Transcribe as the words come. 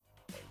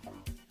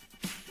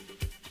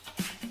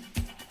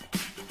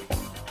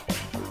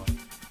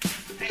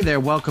Hey there,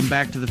 welcome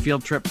back to the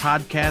Field Trip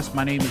Podcast.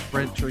 My name is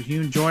Brent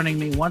Terhune. Joining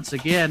me once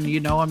again,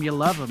 you know him, you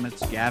love him.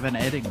 It's Gavin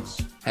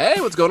Eddings.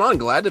 Hey, what's going on?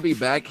 Glad to be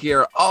back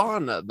here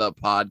on the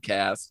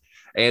podcast.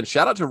 And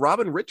shout out to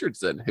Robin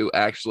Richardson, who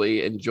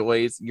actually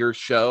enjoys your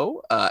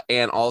show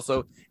and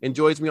also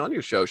enjoys me on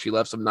your show. She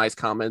left some nice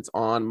comments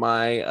on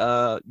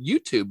my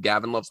YouTube,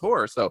 Gavin Loves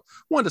Horror. So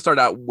wanted to start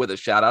out with a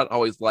shout out.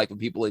 Always like when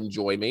people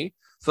enjoy me.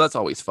 So that's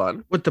always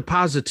fun. With the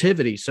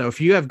positivity. So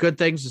if you have good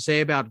things to say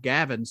about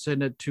Gavin,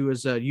 send it to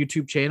his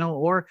YouTube channel.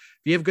 Or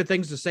if you have good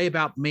things to say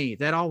about me,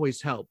 that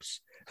always helps.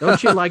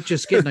 Don't you like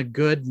just getting a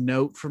good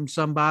note from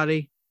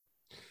somebody?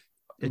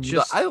 It's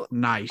just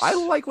nice. I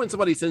like when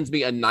somebody sends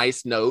me a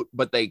nice note,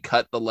 but they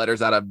cut the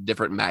letters out of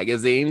different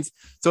magazines.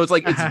 So it's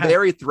like, it's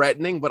very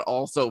threatening, but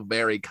also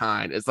very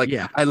kind. It's like,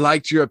 yeah, I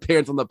liked your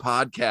appearance on the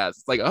podcast.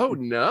 It's like, oh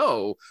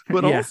no,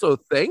 but also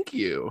thank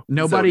you.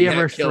 Nobody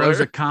ever throws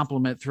a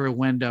compliment through a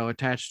window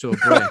attached to a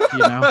brick, you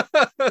know?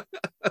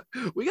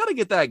 We got to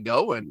get that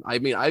going. I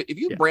mean, if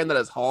you brand that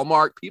as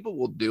Hallmark, people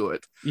will do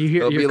it.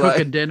 You're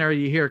cooking dinner,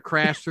 you hear a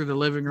crash through the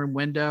living room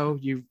window,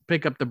 you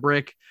pick up the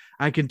brick.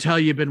 I can tell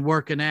you've been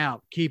working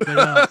out. Keep it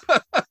up.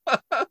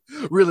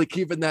 Really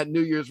keeping that New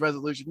Year's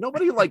resolution.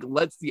 Nobody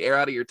lets the air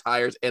out of your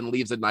tires and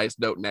leaves a nice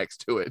note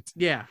next to it.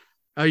 Yeah.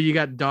 Oh, you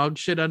got dog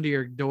shit under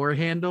your door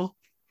handle?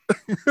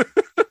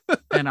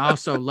 And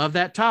also love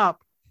that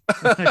top.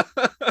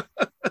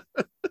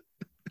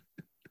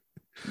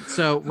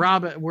 So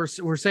Robin, we're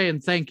saying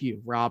thank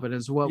you, Robin,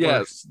 is what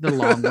was the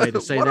long way to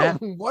say that.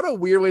 What a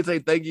weird way to say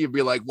thank you.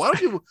 Be like, why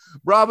don't you,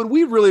 Robin?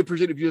 We really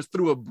appreciate if you just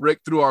threw a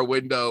brick through our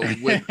window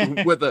with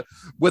an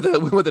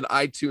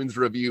iTunes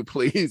review,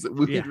 please.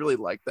 We'd really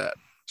like that.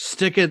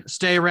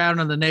 Stay around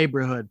in the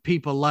neighborhood.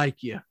 People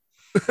like you,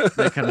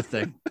 that kind of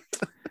thing.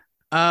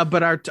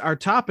 But our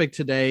topic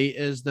today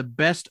is the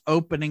best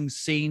opening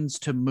scenes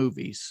to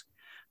movies.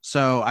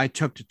 So I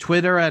took to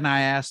Twitter and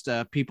I asked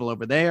people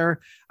over there.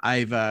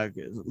 I've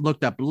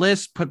looked up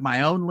lists, put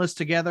my own list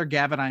together.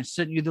 Gavin, I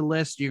sent you the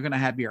list. You're going to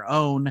have your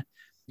own.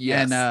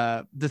 Yes.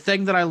 And the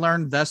thing that I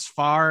learned thus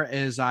far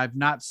is I've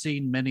not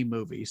seen many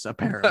movies,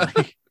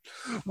 apparently.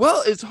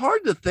 Well, it's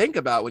hard to think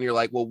about when you're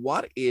like, well,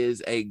 what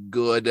is a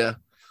good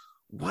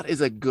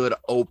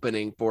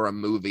opening for a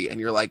movie? And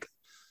you're like,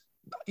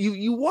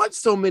 you watch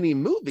so many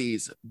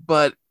movies,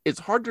 but it's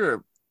hard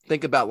to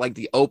think about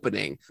the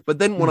opening. But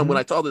then when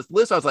I saw this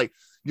list, I was like,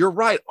 you're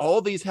right, all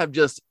these have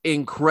just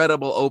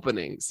incredible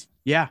openings.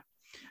 Yeah.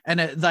 And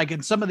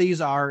and some of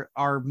these are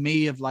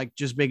me of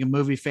just being a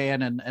movie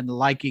fan and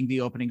liking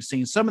the opening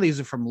scene. Some of these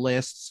are from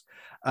lists,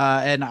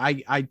 and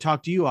I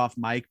talked to you off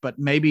mic, but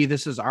maybe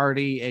this is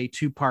already a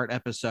 2-part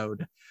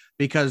episode,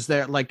 because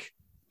they're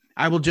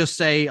I will just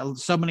say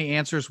so many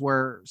answers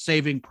were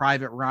Saving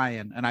Private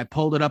Ryan, and I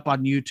pulled it up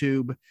on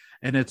YouTube,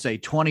 and it's a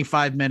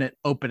 25-minute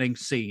opening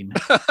scene.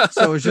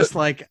 So it's just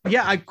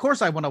yeah, of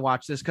course I want to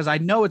watch this because I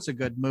know it's a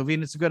good movie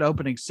and it's a good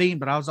opening scene,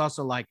 but I was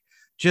also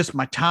just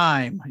my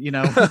time, you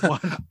know.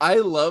 I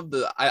love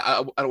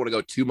I don't want to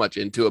go too much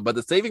into it, but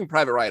the Saving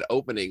Private Ryan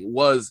opening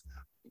was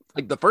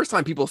the first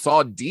time people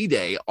saw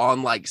D-Day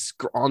on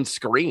on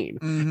screen.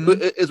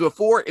 Is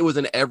before it was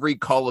in every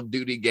Call of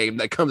Duty game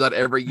that comes out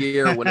every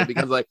year, when it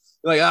becomes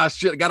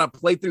shit, I gotta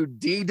play through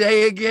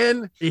D-Day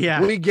again.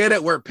 Yeah, we get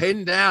it, we're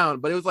pinned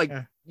down. But it was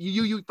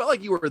you felt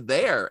like you were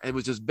there, and it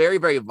was just very,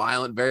 very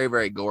violent, very,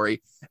 very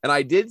gory. And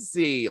I did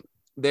see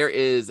there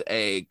is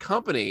a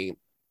company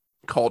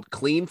called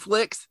Clean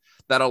Flicks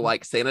that'll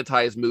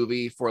sanitize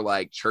movie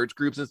for church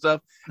groups and stuff.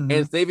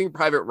 And Saving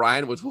Private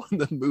Ryan was one of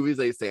the movies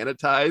they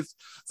sanitized.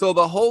 So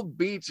the whole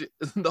beach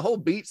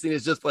scene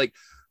is just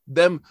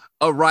them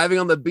arriving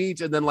on the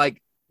beach and then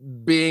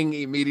being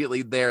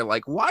immediately there. How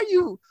are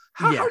you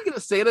going to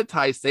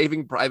sanitize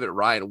Saving Private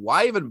Ryan?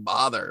 Why even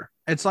bother?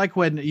 It's like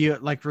when you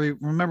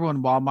remember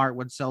when Walmart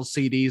would sell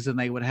CDs and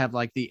they would have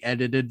the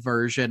edited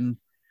version.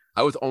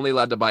 I was only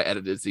allowed to buy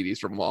edited CDs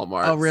from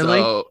Walmart. Oh, really?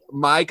 So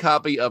my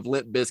copy of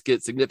Limp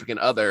Bizkit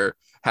Significant Other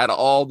had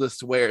all the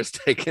swears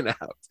taken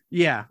out.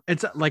 Yeah.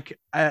 It's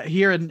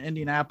here in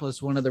Indianapolis,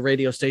 one of the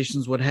radio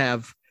stations would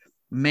have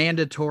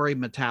mandatory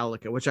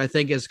Metallica, which I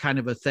think is kind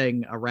of a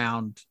thing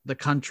around the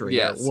country.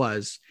 Yes. It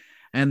was.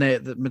 And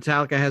the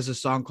Metallica has a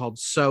song called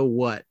So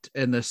What?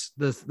 And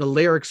the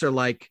lyrics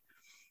are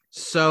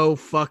so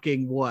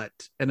fucking what?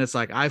 And it's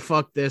I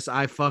fucked this,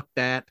 I fucked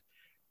that.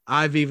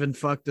 I've even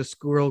fucked a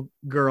squirrel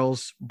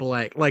girl's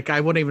blank.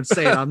 I wouldn't even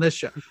say it on this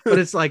show, but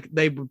it's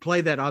they would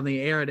play that on the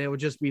air and it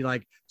would just be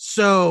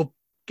so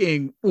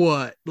fucking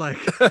what?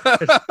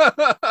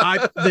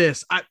 I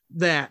this, I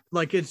that.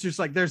 It's just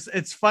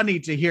it's funny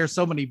to hear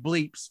so many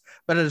bleeps,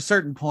 but at a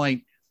certain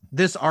point,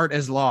 this art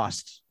is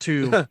lost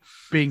to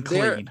being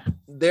clean.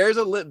 There's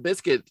a Limp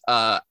Bizkit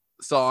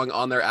song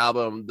on their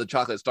album, The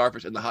Chocolate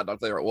Starfish and the Hot Dog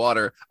Flavored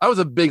Water. I was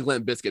a big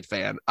Limp Bizkit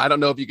fan. I don't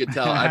know if you could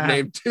tell. I've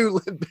named 2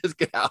 Limp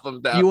Bizkit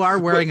albums now. You are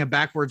wearing a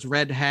backwards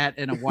red hat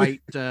and a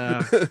white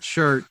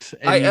shirt.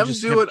 And you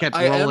just kept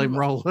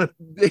rolling.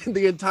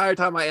 The entire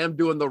time I am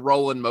doing the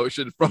rolling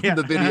motion from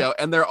the video.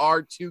 And there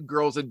are 2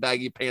 girls in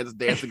baggy pants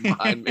dancing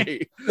behind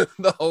me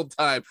the whole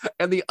time.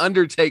 And the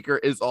Undertaker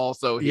is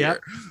also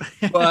here.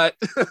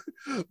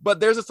 But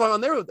there's a song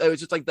on there. It was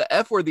just like the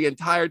F word the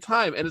entire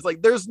time. And it's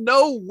like, there's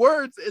no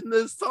words in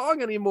this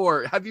song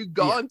anymore. Have you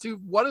gone to,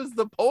 what is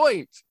the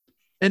point?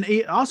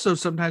 And also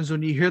sometimes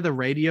when you hear the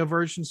radio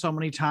version so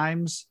many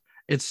times,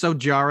 it's so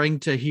jarring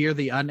to hear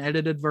the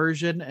unedited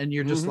version. And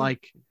you're just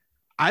like,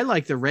 I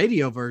like the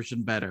radio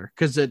version better.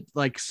 Cause it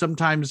like,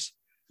 sometimes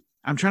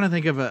I'm trying to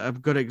think of a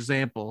good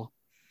example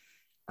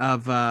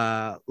of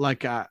I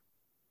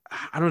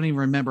don't even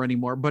remember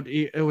anymore, but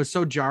it was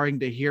so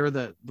jarring to hear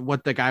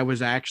what the guy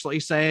was actually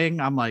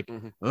saying. I'm like,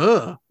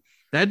 ugh,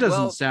 that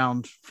doesn't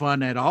sound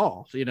fun at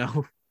all, you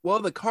know? Well,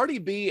 the Cardi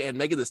B and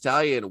Megan Thee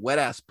Stallion Wet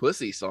Ass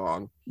Pussy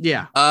song.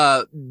 Yeah.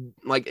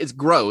 Like it's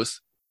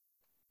gross.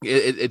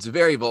 It's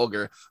very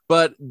vulgar,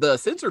 but the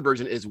censored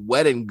version is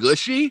wet and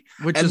gushy,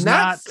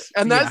 that's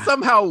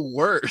somehow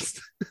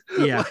worse.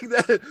 Yeah. Like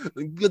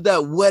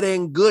that wet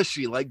and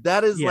gushy. Like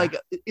that is like,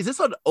 is this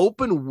an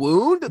open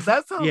wound?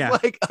 That sounds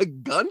like a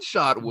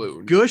gunshot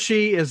wound.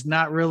 Gushy is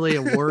not really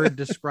a word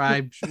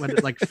described when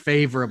it like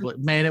favorably.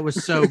 Man, it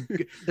was so,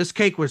 this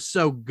cake was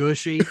so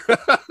gushy.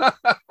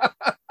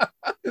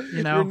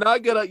 You know,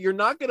 you're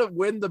not gonna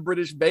win the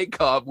British Bake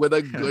Off with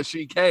a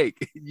gushy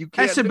cake. You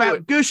can't. That's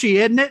about gushy,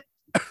 isn't it?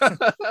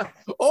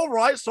 All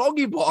right,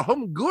 soggy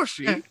bottom,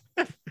 gushy.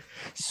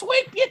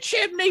 Sweep your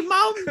chimney,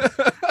 Mom.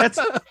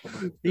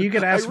 You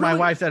can ask my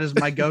wife. That is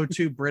my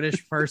go-to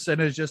British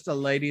person, is just a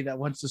lady that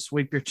wants to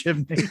sweep your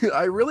chimney.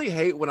 I really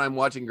hate when I'm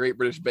watching Great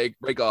British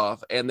Bake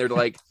Off and they're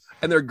like,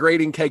 and they're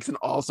grating cakes and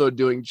also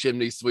doing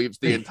chimney sweeps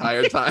the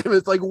entire time.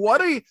 It's like,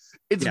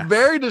 it's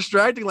very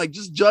distracting. Like,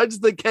 just judge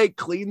the cake,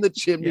 clean the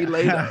chimney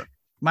later.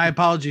 My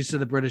apologies to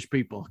the British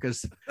people,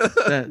 because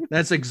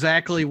that's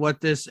exactly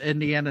what this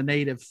Indiana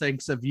native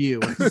thinks of you.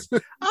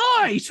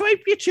 You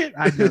sweep your chimney.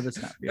 I know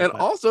that's not real,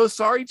 also,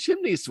 sorry,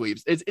 chimney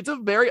sweeps. It's a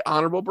very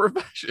honorable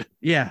profession.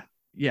 Yeah.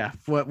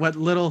 What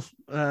little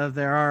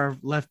there are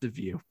left of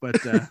you,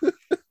 but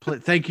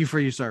thank you for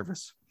your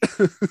service.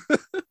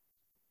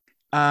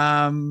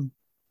 So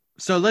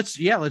let's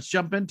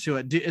jump into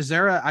it. Is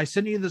there I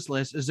sent you this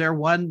list. Is there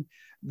one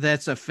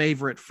that's a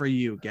favorite for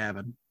you,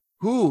 Gavin?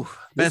 Ooh,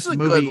 best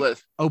movie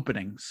list.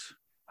 Openings.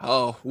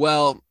 Oh,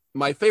 well,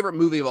 my favorite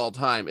movie of all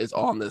time is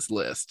on this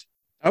list.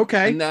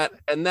 Okay. And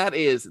that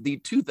is the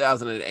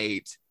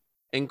 2008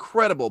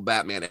 incredible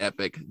Batman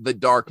epic, The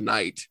Dark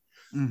Knight.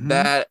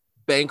 That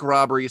bank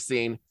robbery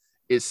scene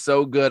is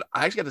so good.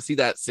 I actually got to see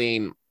that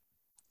scene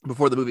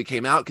before the movie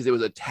came out because it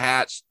was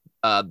attached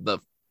the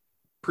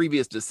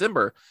previous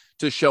December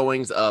to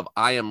showings of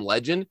I Am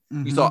Legend.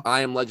 You saw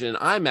I Am Legend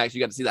in IMAX. You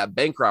got to see that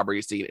bank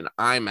robbery scene in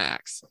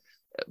IMAX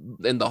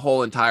in the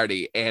whole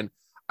entirety. And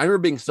I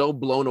remember being so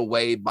blown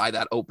away by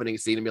that opening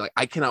scene and being like,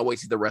 I cannot wait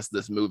to see the rest of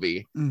this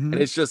movie. And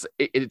it's just,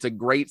 it's a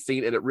great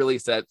scene. And it really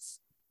sets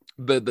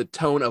the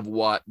tone of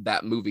what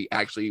that movie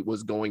actually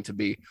was going to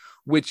be,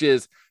 which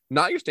is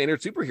not your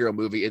standard superhero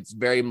movie. It's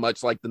very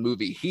much like the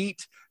movie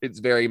Heat. It's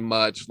very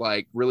much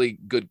like really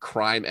good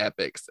crime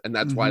epics. And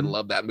that's why I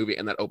love that movie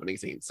and that opening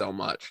scene so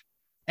much.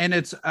 And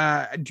it's,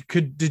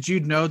 did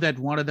you know that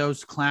one of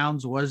those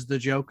clowns was the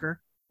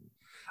Joker?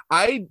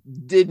 I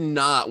did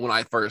not when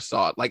I first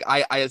saw it. Like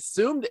I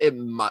assumed it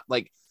might,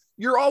 like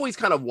you're always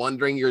kind of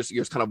wondering, you're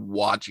kind of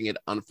watching it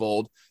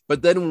unfold.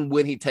 But then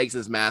when he takes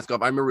his mask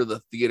off, I remember the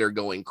theater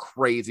going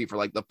crazy for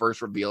like the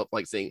first reveal of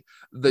like seeing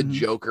the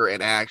Joker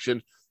in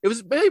action. It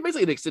was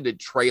basically an extended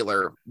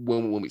trailer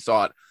when we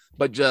saw it.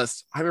 But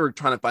just, I remember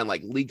trying to find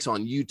like leaks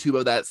on YouTube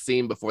of that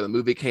scene before the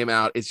movie came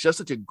out. It's just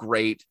such a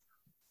great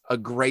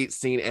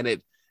scene. And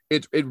it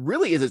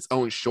really is its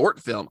own short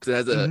film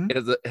because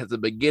it has a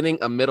beginning,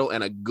 a middle,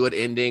 and a good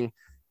ending,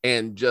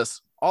 and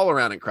just all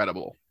around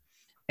incredible.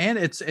 And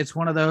it's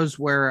one of those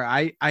where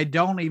I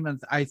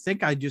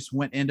think I just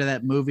went into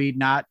that movie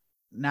not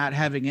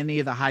having any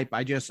of the hype.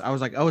 I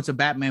was like, oh, it's a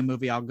Batman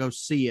movie, I'll go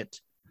see it.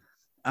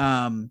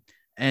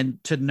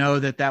 And to know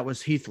that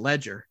was Heath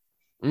Ledger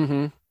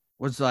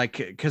was like,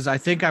 because I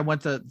think I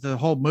went the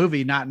whole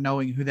movie not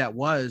knowing who that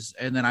was,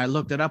 and then I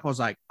looked it up. I was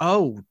like,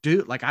 oh,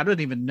 dude, like I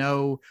didn't even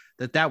know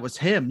that was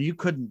him. You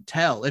couldn't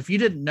tell. If you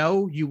didn't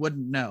know, you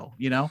wouldn't know,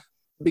 you know?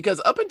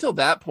 Because up until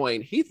that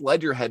point, Heath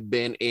Ledger had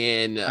been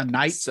in A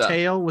Knight's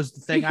Tale was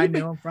the thing I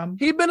knew him from.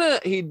 He'd been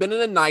in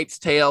A Knight's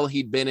Tale.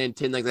 He'd been in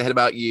 10 Things I Hate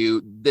About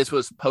You. This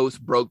was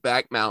post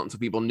Brokeback Mountain, so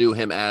people knew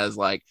him as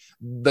like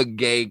the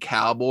gay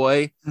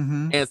cowboy.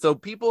 And so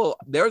people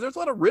there's a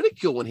lot of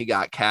ridicule when he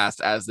got cast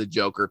as the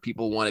Joker.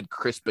 People wanted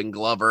Crispin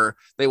Glover.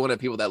 They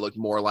wanted people that looked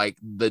more like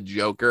the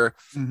Joker.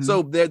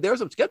 So there's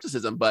some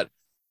skepticism, but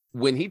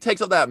when he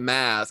takes off that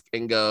mask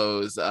and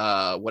goes,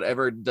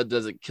 whatever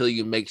doesn't kill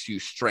you makes you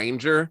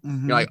stranger,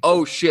 Mm-hmm. you're like,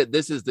 oh shit,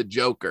 this is the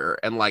Joker.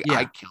 And like, Yeah.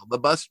 I killed the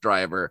bus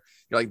driver.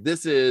 You're like,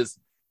 this is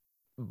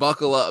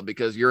buckle up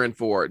because you're in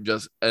for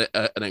just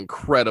an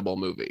incredible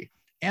movie.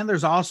 And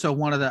there's also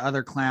one of the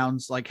other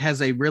clowns like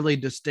has a really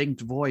distinct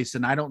voice,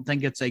 and I don't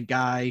think it's a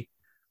guy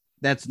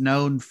that's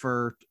known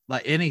for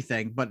like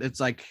anything, but it's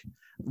like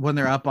when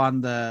they're up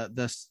on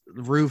the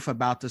roof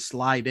about to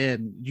slide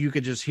in, you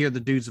could just hear the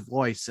dude's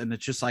voice, and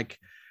it's just like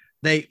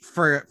they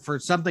for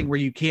something where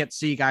you can't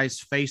see guys'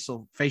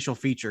 facial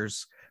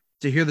features,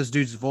 to hear this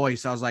dude's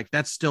voice, I was like,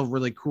 that's still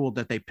really cool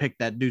that they picked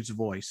that dude's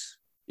voice.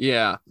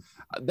 Yeah,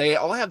 they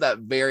all have that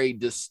very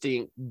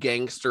distinct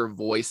gangster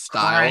voice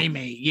style.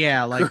 Grimy.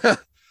 Yeah, like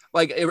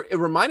like it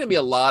reminded me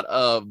a lot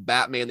of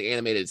Batman the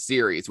Animated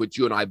Series, which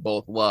you and I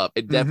both love.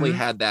 It definitely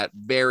had that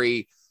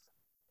very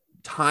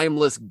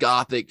timeless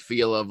gothic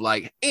feel of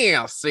like,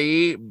 yeah,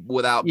 see,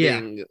 without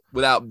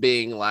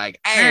being like,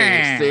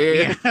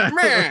 hey,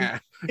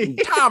 see,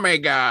 Tommy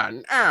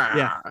gun.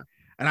 Yeah.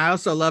 And I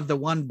also love the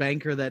one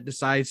banker that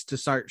decides to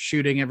start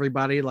shooting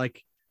everybody.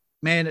 Like,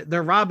 man,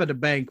 they're robbing a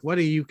bank. What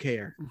do you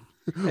care?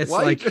 It's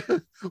why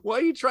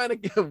are you trying to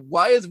get,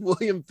 why is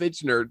William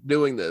Fichtner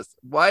doing this?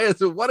 Why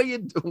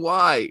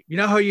you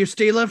know who you're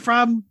stealing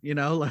from? You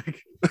know,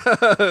 like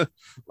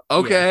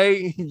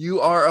okay,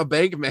 you are a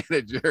bank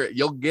manager,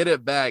 you'll get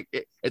it back.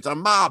 It's a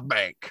mob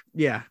bank.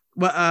 Yeah.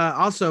 But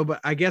but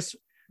I guess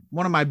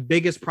one of my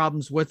biggest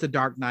problems with The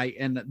Dark Knight,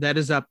 and that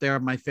is up there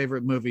on my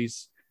favorite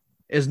movies,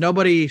 is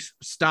nobody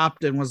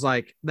stopped and was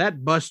like,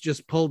 that bus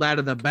just pulled out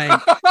of the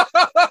bank.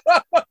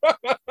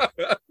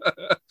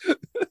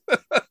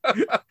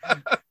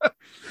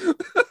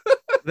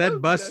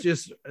 That bus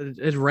just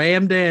it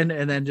rammed in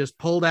and then just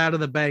pulled out of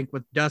the bank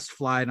with dust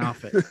flying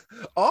off it.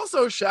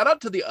 Also, shout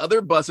out to the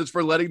other buses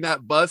for letting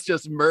that bus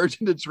just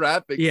merge into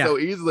traffic so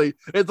easily.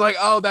 It's like,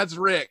 oh, that's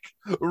Rick.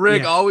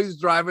 Rick always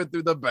driving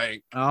through the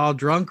bank. Oh,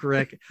 drunk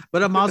Rick.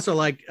 But I'm also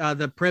like,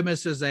 the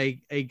premise is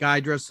a guy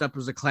dressed up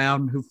as a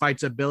clown who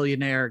fights a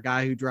billionaire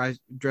guy who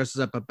dresses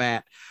up a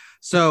bat.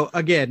 So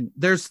again,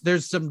 there's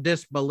some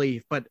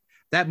disbelief, but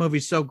that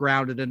movie's so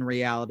grounded in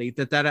reality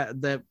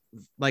that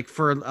like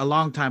for a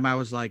long time I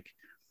was like,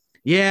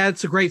 yeah,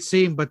 it's a great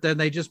scene, but then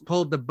they just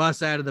pulled the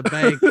bus out of the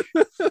bank.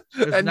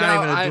 There's and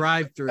not even a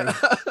drive-through.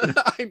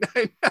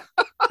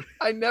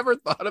 I never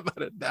thought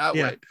about it that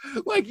way.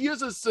 Like, you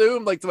just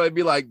assume like somebody'd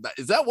be like,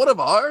 is that one of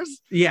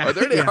ours? Yeah. Are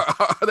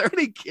there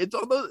any kids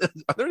on those?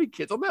 Are there any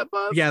kids on that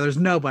bus? Yeah, there's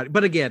nobody.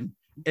 But again,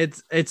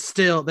 it's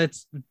still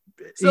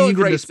still even a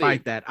great despite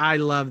scene. that, I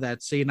love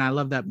that scene. I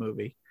love that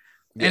movie.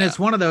 Yeah. And it's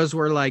one of those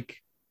where like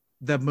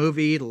the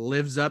movie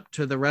lives up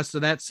to the rest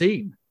of that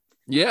scene.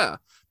 Yeah,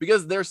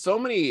 because there's so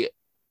many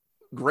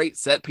great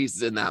set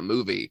pieces in that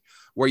movie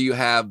where you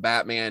have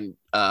Batman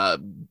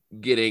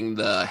getting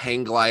the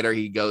hang glider.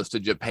 He goes to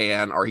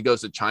Japan or he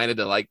goes to China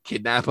to like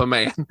kidnap a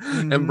man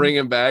and bring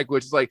him back,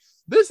 which is like,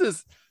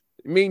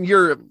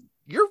 you're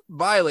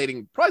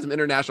violating probably some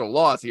international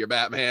laws here,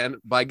 Batman,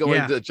 by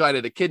going to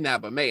China to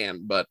kidnap a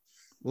man. But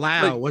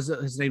Lau, was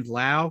it his name's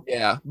Lau?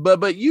 Yeah,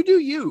 but you do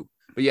you.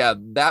 But yeah,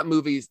 that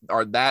movie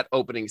or that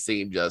opening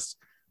scene, just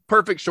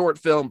perfect short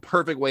film,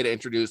 perfect way to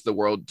introduce the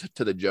world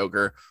to the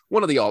Joker.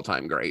 One of the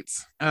all-time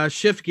greats.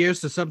 Shift gears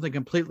to something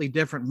completely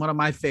different. One of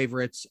my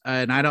favorites,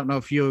 and I don't know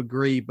if you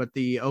agree, but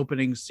the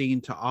opening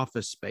scene to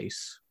Office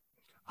Space.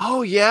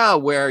 Oh yeah,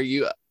 where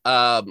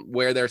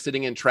they're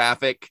sitting in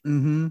traffic,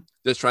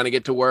 just trying to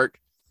get to work.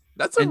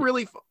 That's a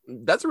really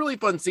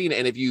fun scene.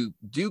 And if you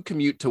do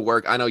commute to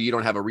work, I know you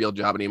don't have a real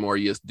job anymore.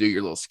 You just do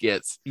your little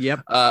skits.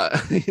 Yep.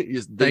 You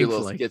just do your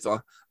little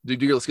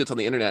skits on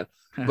the internet.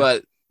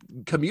 But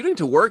commuting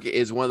to work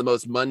is one of the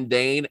most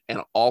mundane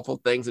and awful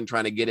things, and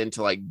trying to get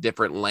into like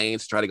different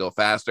lanes to try to go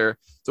faster.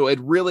 So it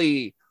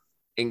really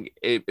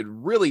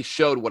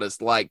showed what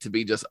it's like to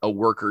be just a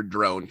worker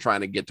drone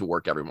trying to get to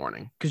work every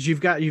morning. Because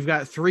you've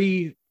got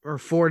 3 or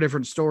 4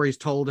 different stories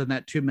told in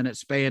that 2-minute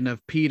span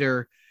of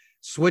Peter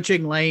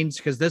switching lanes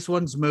because this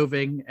one's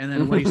moving, and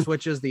then when he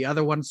switches, the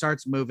other one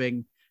starts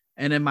moving.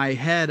 And in my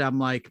head, I'm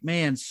like,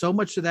 man, so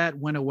much of that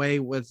went away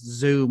with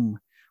Zoom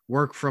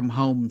work from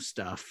home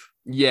stuff.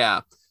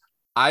 Yeah,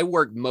 I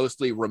work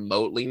mostly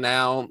remotely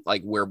now,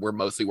 like we're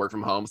mostly work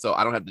from home, so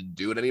I don't have to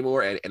do it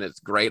anymore, and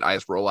it's great. I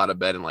just roll out of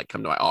bed and like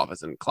come to my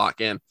office and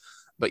clock in.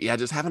 But yeah,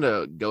 just having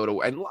to go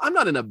to, and I'm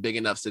not in a big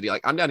enough city.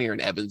 Like I'm down here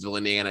in Evansville,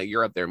 Indiana.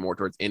 You're up there more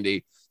towards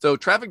Indy, so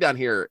traffic down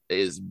here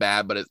is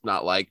bad, but it's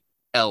not like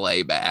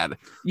LA bad.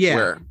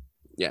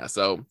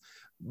 So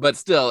but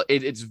still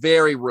it's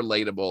very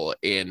relatable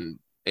in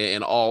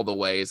all the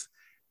ways.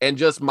 And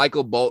just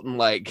Michael Bolton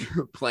like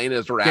playing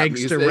his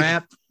gangster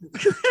rap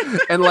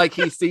and like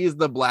he sees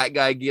the black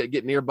guy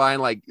get nearby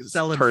and like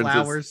selling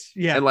flowers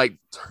and like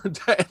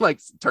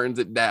turns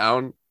it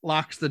down,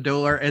 locks the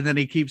door, and then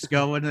he keeps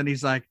going, and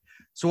he's like,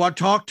 so I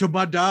talked to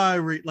my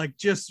diary, like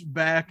just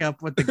back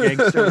up with the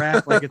gangster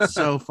rap. Like it's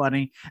so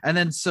funny. And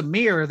then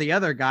Samir, the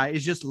other guy,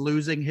 is just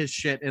losing his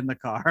shit in the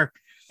car.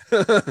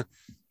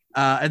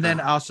 And then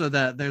also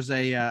there's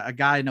a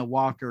guy in a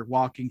walker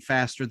walking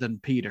faster than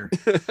Peter.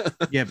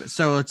 Yeah, but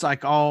so it's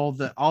like all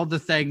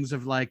the things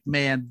of like,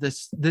 man,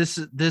 this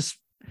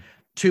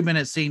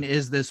 2-minute scene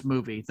is this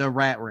movie, The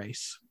Rat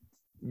Race.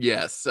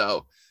 Yes.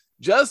 So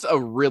just a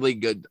really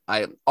good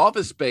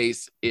Office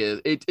Space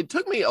is it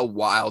took me a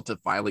while to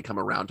finally come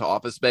around to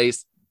Office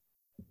Space.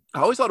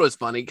 I always thought it was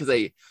funny because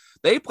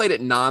they played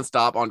it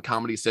nonstop on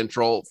Comedy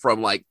Central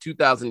from like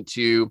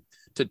 2002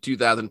 to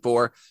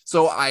 2004.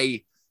 So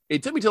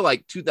it took me till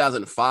like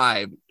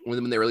 2005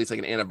 when they released like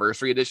an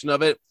anniversary edition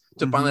of it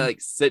to finally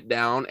like sit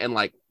down and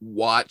like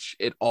watch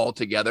it all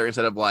together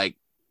instead of like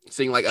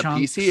seeing like a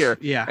piece here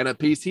and a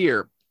piece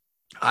here.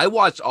 I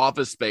watched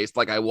Office Space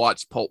like I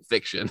watched Pulp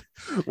Fiction,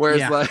 where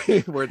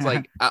it's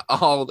like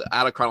all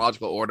out of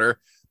chronological order.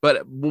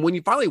 But when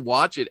you finally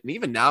watch it, and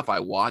even now if I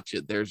watch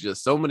it, there's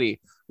just so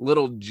many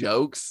little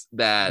jokes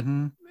that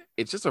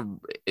it's just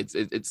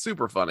it's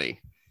super funny.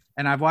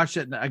 And I've watched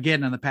it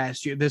again in the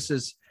past year. This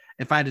is,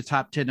 if I had a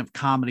top 10 of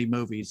comedy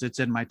movies, it's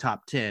in my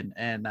top 10.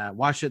 And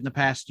watched it in the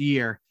past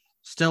year.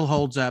 Still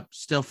holds up,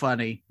 still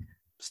funny,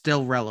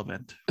 still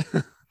relevant.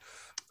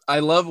 I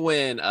love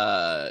when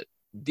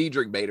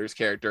Diedrich Bader's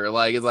character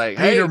like is like,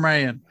 Peter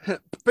Man,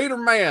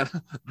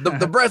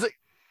 the breast,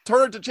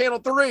 turn it to channel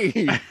 3.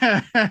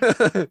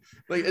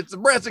 Like it's a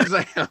breast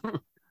exam.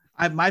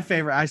 My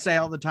favorite, I say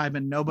all the time,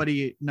 and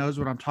nobody knows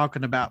what I'm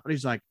talking about, but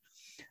he's like,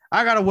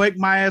 I gotta wake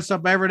my ass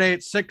up every day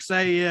at 6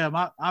 a.m.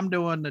 I'm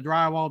doing the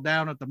drywall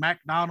down at the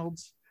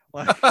McDonald's.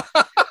 Like,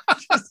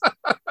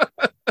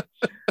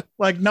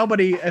 like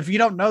nobody, if you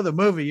don't know the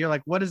movie, you're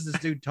like, what is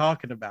this dude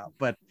talking about?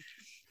 But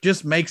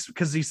just makes,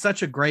 because he's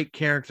such a great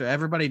character.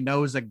 Everybody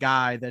knows a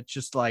guy that's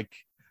just like,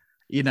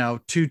 you know,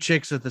 two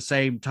chicks at the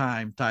same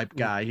time type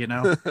guy, you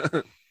know.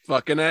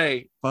 Fucking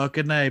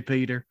A,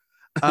 Peter.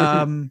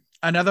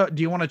 Another,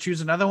 do you want to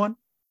choose another one?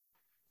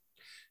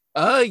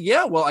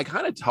 Yeah, well, I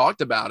kind of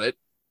talked about it.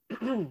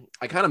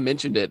 I kind of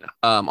mentioned it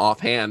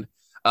offhand,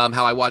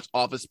 how I watched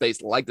Office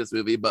Space like this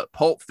movie, but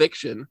Pulp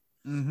Fiction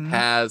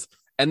has,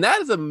 and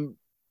that is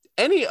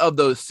any of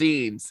those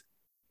scenes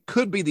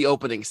could be the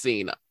opening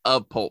scene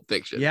of Pulp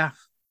Fiction. Yeah.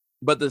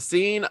 But the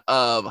scene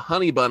of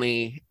Honey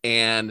Bunny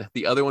and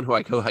the other one who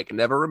I can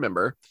never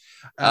remember.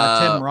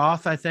 Tim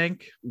Roth, I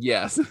think.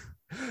 Yes.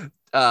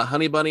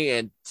 Honey Bunny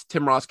and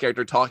Tim Roth's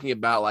character talking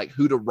about like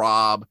who to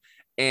rob.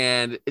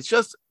 And it's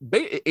just,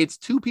 it's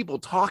two people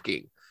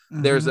talking.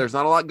 There's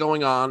not a lot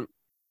going on.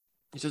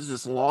 It's just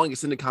this long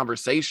extended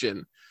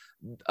conversation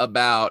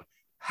about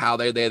how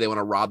they want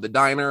to rob the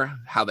diner,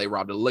 how they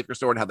robbed a liquor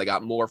store, and how they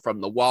got more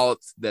from the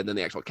wallets than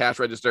the actual cash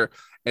register,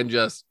 and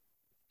just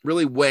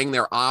really weighing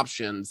their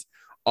options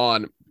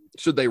on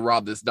should they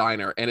rob this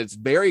diner. And it's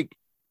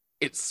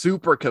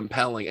super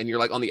compelling, and you're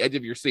like on the edge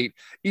of your seat,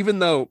 even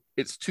though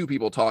it's two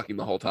people talking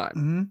the whole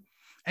time.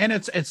 And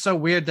it's so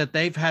weird that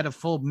they've had a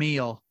full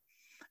meal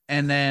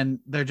and then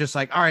they're just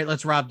like, all right,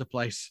 let's rob the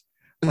place.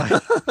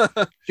 Like,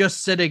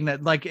 just sitting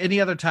that, like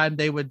any other time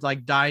they would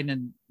like dine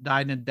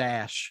and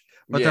dash,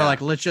 but they're like,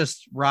 let's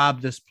just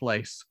rob this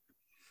place.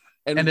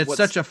 And it's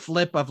such a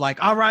flip of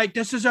like, all right,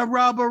 this is a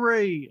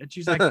robbery. And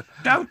she's like,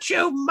 don't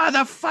you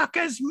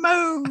motherfuckers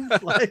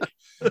move. Like,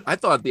 I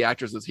thought the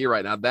actress was here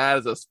right now. That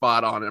is a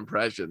spot on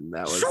impression.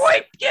 That was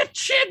sweep your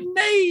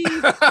chimney.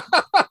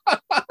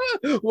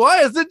 Why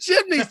is the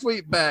chimney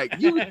sweep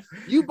back?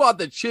 You bought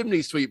the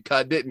chimney sweep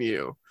cut, didn't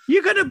you?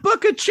 You're going to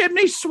book a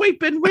chimney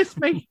sweeping with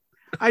me.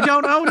 I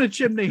don't own a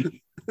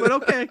chimney, but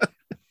okay.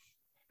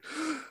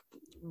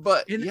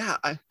 But yeah,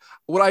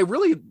 what I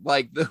really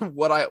like,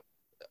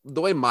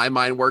 the way my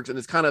mind works, and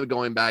it's kind of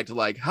going back to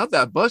like, how'd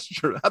that bus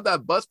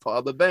pull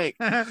out the bank?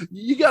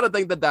 You got to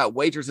think that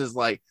waitress is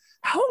like,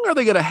 how long are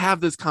they going to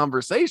have this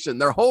conversation?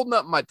 They're holding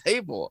up my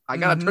table. I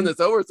got to turn this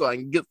over so I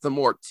can get some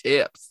more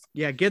tips.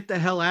 Yeah, get the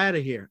hell out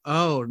of here.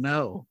 Oh,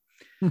 no.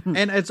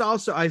 And it's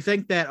also, I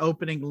think that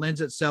opening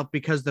lends itself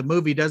because the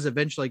movie does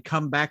eventually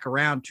come back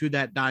around to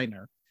that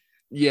diner.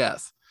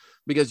 Yes,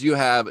 because you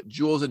have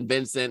Jules and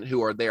Vincent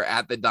who are there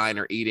at the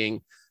diner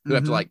eating, who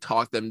have to like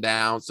talk them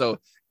down. So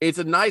it's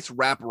a nice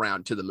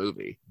wraparound to the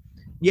movie.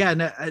 Yeah,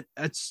 and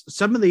it's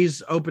some of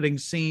these opening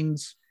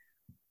scenes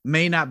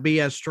may not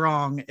be as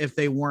strong if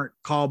they weren't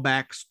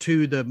callbacks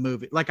to the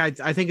movie. Like I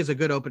think it's a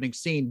good opening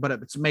scene, but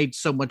it's made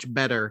so much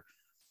better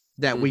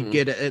that we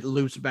get it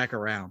loops back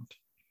around.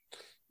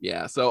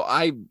 Yeah, so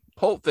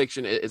Pulp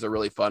Fiction is a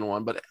really fun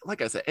one, but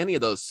like I said, any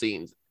of those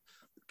scenes,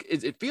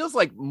 it feels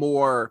like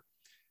more.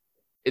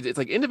 It's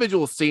like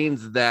individual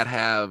scenes that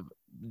have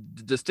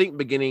distinct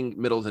beginning,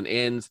 middles, and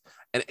ends.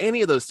 And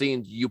any of those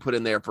scenes you put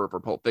in there for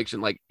Pulp Fiction,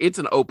 like it's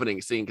an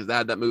opening scene because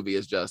that movie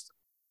is just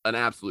an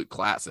absolute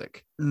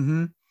classic.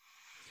 Do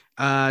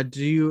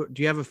you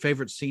have a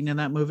favorite scene in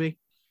that movie?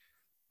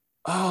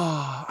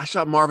 Oh, I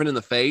shot Marvin in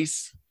the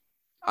face.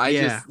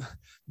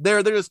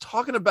 They're just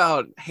talking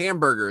about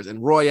hamburgers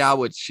and Royale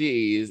with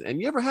cheese. And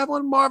you ever have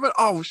one, Marvin?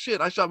 Oh shit,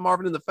 I shot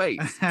Marvin in the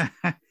face.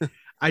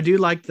 I do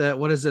like the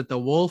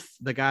wolf,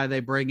 the guy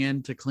they bring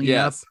in to clean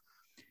up.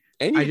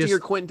 And you get to hear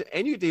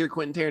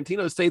Quentin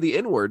Tarantino say the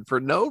N-word for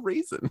no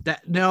reason.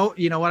 No,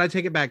 you know what? I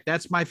take it back.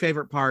 That's my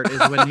favorite part is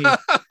when he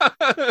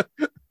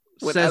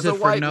says it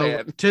for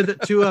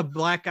to a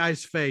black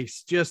guy's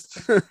face. Just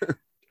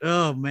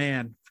oh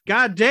man.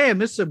 God damn,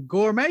 this is some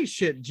gourmet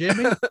shit,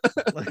 Jimmy.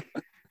 Like,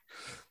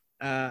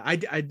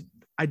 I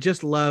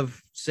just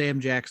love Sam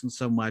Jackson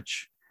so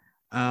much.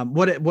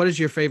 What is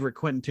your favorite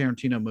Quentin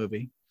Tarantino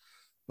movie?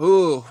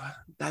 Ooh,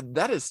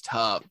 that is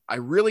tough. I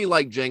really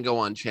like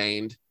Django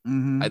Unchained.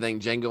 Mm-hmm. I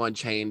think Django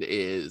Unchained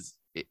is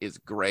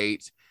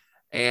great.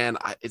 And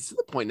it's to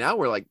the point now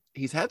where like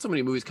he's had so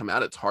many movies come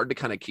out, it's hard to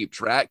kind of keep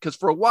track. Because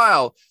for a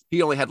while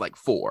he only had like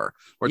 4,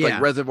 where it's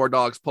like Reservoir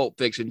Dogs, Pulp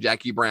Fiction,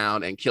 Jackie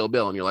Brown, and Kill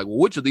Bill. And you're like, well,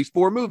 which of these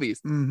 4 movies?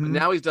 Mm-hmm. But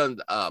now he's done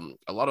a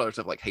lot of other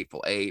stuff like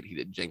Hateful Eight. He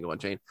did Django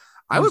Unchained.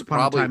 I would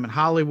probably Time in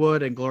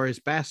Hollywood and Glorious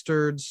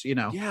Bastards. You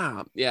know.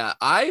 Yeah.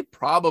 I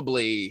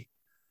probably.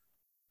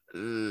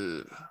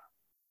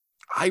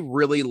 I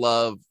really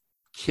love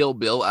Kill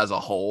Bill as a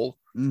whole.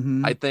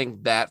 Mm-hmm. I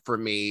think that for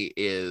me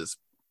is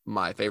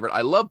my favorite.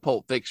 I love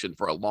Pulp Fiction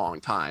for a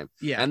long time.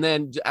 Yeah. And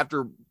then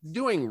after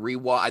doing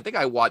rewatch, I think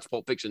I watched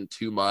Pulp Fiction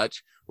too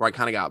much where I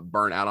kind of got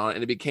burnt out on it.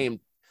 And it became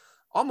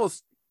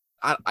almost,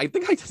 I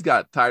think I just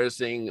got tired of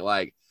seeing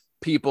like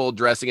people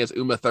dressing as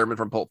Uma Thurman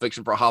from Pulp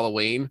Fiction for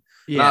Halloween.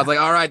 Yeah. And I was like,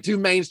 all right, too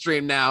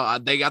mainstream now.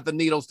 They got the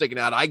needle sticking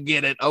out. I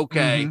get it.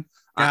 Okay. Mm-hmm.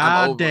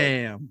 God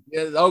damn.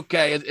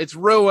 Okay. It's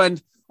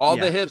ruined. All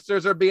the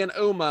hipsters are being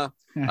Uma.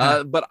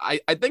 But I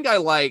think I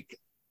like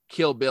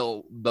Kill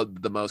Bill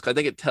the most. I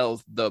think it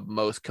tells the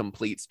most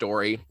complete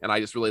story. And I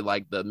just really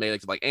like the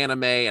mix of like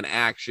anime and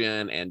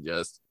action and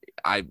just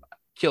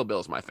Kill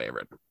Bill is my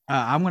favorite.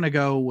 I'm going to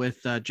go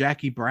with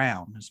Jackie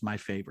Brown is my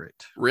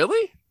favorite.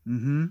 Really?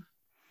 Mm-hmm.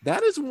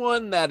 That is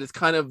one that is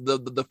kind of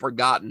the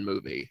forgotten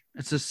movie.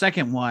 It's the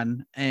second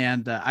one.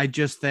 And I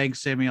just think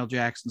Samuel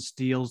Jackson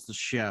steals the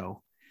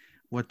show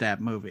with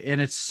that movie. And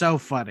it's so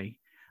funny.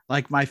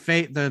 Like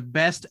the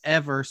best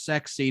ever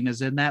sex scene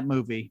is in that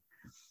movie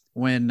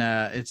when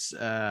it's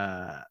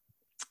Robert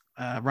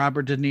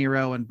De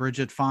Niro and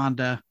Bridget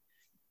Fonda.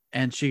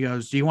 And she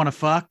goes, do you want to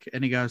fuck?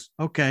 And he goes,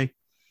 okay.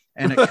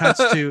 And it cuts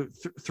to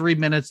 3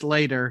 minutes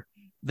later.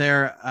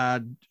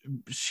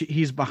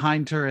 He's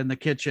behind her in the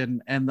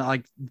kitchen and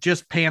like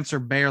just pants are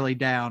barely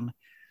down.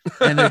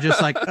 And they're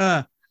just like,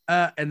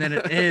 and then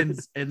it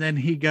ends. And then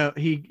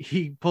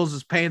he pulls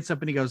his pants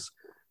up and he goes,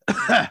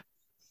 it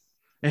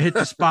hit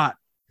the spot.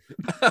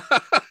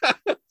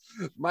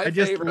 I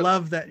just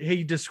love that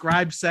he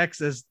describes sex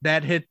as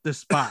that hit the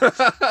spot.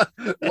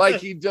 Like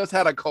he just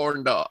had a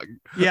corn dog.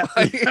 Yeah.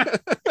 I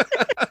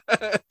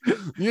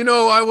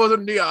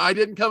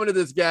didn't come into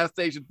this gas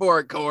station for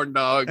a corn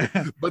dog,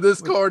 but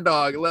this corn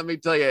dog, let me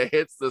tell you, it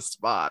hits the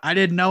spot. I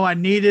didn't know I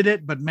needed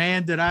it, but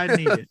man, did I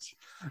need it.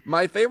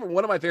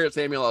 One of my favorite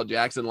Samuel L.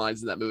 Jackson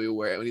lines in that movie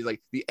when he's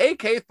like, the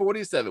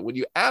AK-47, when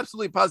you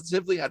absolutely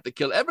positively have to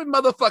kill every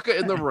motherfucker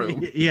in the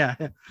room. Yeah.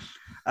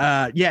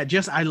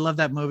 I love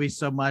that movie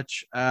so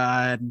much.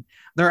 And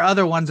there are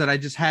other ones that I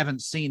just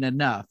haven't seen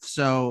enough.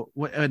 So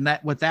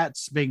with that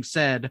being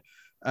said,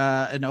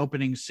 an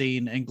opening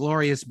scene in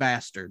Glorious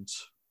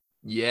Bastards.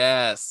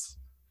 Yes.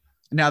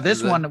 Now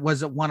this one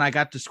was one I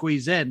got to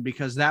squeeze in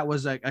because that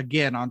was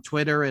again on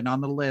Twitter and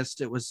on the list.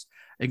 It was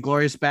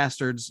Inglourious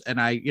Bastards, and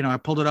I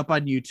pulled it up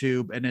on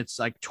YouTube, and it's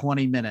like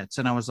 20 minutes,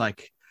 and I was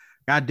like,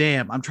 God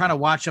damn, I'm trying to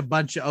watch a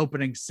bunch of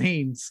opening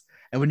scenes,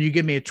 and when you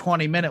give me a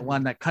 20-minute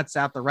one, that cuts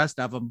out the rest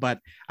of them. But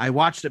I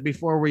watched it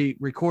before we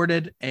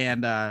recorded,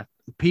 and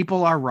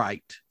people are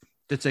right.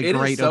 It's a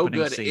great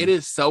opening scene. It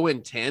is so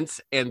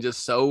intense and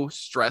just so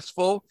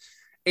stressful,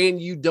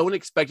 and you don't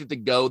expect it to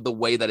go the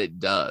way that it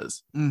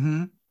does.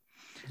 Mm-hmm.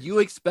 You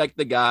expect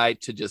the guy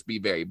to just be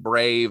very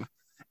brave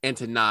and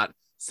to not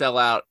sell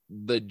out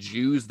the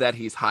Jews that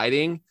he's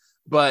hiding,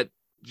 but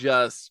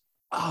just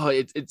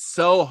it's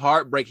so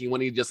heartbreaking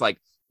when he just like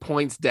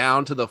points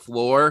down to the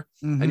floor.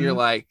 Mm-hmm. And you're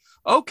like,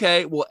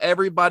 okay, well,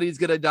 everybody's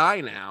gonna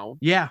die now.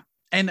 Yeah.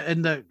 And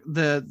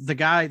the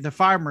guy, the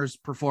farmer's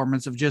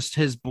performance of just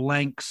his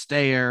blank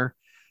stare,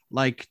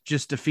 like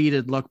just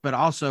defeated look, but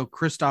also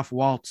Christoph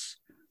Waltz,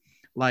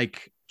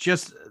 like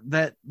just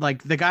that,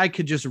 like the guy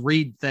could just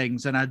read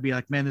things and I'd be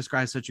like, man, this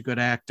guy's such a good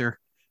actor.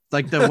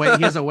 Like the way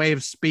he has a way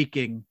of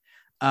speaking.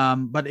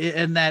 But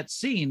in that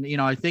scene,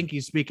 I think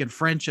he's speaking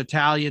French,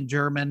 Italian,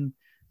 German,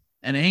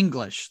 and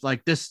English.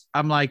 Like this,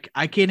 I'm like,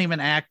 I can't even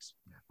act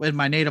in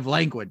my native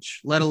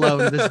language, let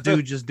alone this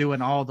dude just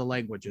doing all the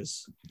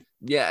languages.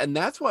 Yeah, and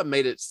that's what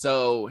made it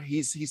so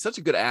he's such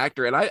a good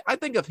actor. And I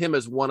think of him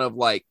as one of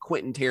like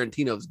Quentin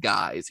Tarantino's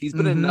guys. He's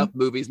been in enough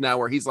movies now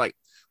where he's like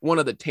one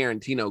of the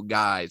Tarantino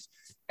guys.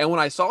 And when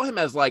I saw him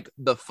as like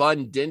the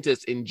fun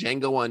dentist in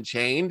Django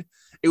Unchained,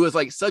 it was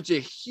like such a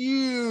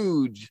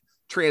huge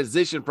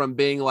transition from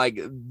being like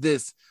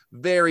this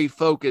very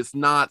focused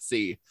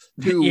Nazi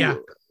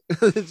to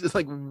it's just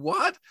like,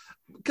 what?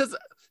 Because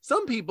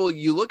some people,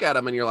 you look at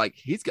him and you're like,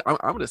 I'm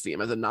going to see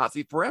him as a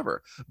Nazi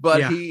forever.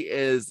 But he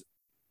is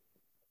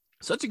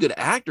such a good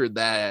actor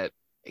that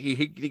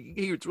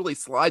he really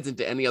slides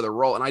into any other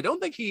role. And I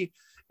don't think he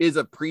is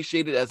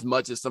appreciated as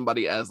much as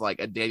somebody as like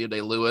a Daniel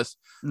Day-Lewis,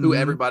 who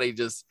everybody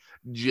just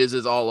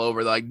jizzes all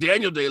over. They're like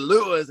Daniel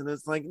Day-Lewis, and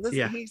it's like this.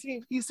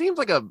 He seems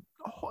like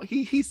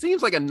he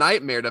seems like a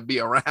nightmare to be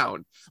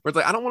around. Where it's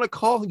like, I don't want to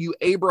call you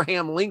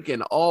Abraham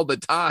Lincoln all the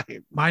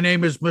time. My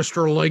name is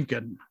Mr.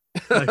 Lincoln.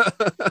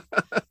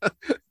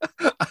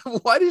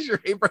 Why does your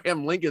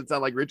Abraham Lincoln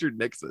sound like Richard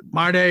Nixon?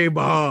 My name,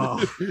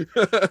 I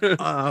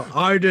am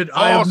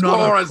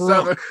not a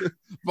crook.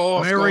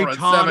 Mary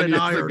Todd and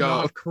I are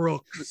not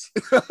crooks.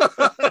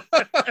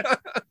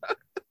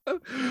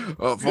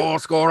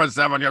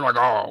 4-7 years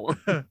ago.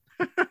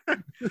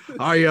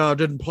 I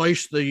didn't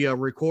place the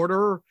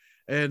recorder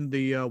in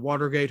the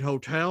Watergate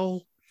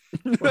Hotel.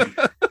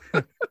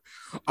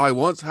 I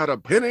once had a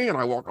penny and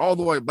I walked all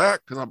the way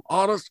back because I'm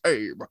honest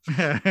Abe.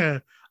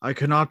 I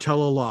cannot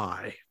tell a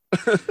lie.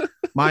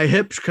 My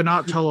hips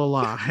cannot tell a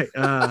lie.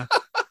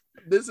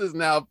 This is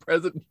now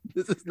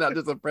not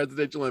just a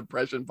presidential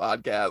impression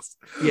podcast.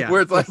 Yeah,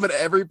 where it's like, but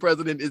every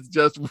president is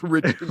just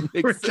Richard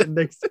Nixon. Richard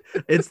Nixon.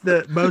 It's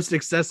the most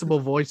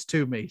accessible voice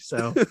to me.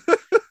 So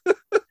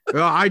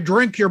I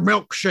drink your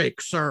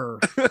milkshake, sir.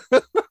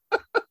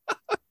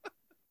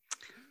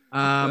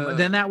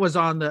 Then that was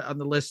on the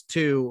list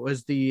too,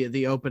 was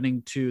the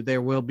opening to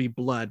There Will Be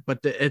Blood, but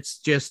it's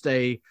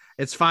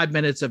 5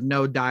 minutes of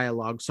no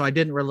dialogue, so I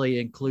didn't really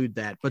include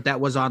that, but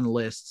that was on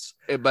lists.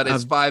 But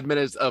it's 5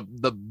 minutes of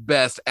the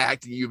best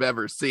acting you've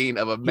ever seen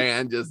of a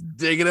man just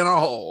digging in a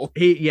hole.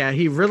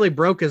 He really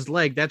broke his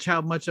leg. That's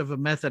how much of a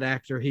method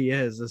actor he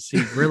is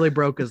he really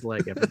broke his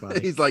leg, everybody.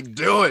 He's like,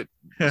 do it.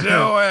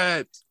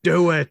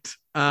 Do it.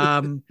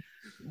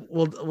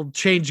 We'll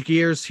change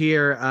gears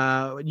here.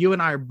 You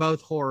and I are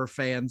both horror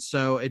fans,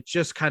 so it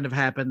just kind of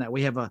happened that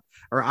we have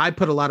I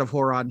put a lot of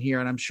horror on here,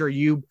 and I'm sure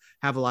you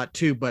have a lot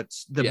too, but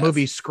the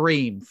movie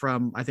Scream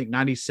from, I think,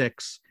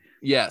 96.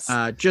 Yes.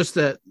 Just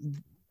the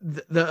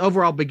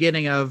overall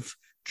beginning of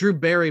Drew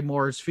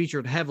Barrymore is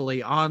featured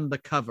heavily on the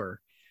cover.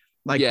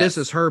 Like, this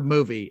is her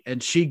movie,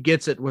 and she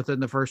gets it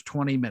within the first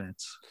 20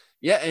 minutes.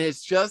 Yeah, and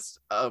it's just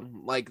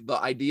like the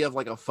idea of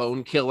like a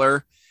phone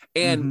killer.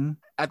 And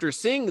after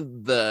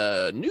seeing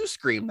the new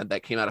Scream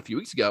that came out a few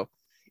weeks ago,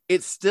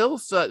 it's still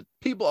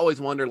people always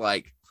wonder,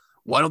 like,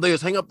 why don't they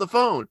just hang up the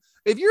phone?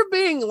 If you're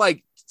being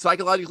like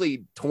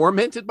psychologically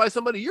tormented by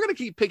somebody, you're going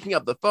to keep picking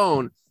up the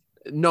phone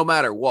no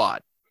matter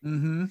what.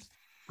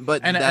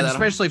 But and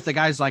especially if the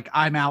guy's like,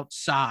 I'm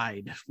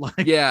outside.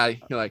 Like, yeah,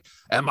 you're like,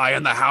 am I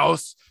in the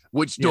house?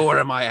 Which door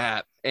am I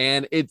at?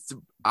 And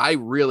I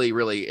really,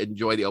 really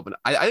enjoy the open.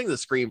 I think the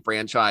Scream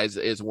franchise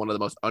is one of the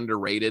most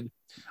underrated.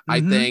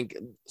 I think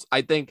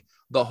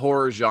the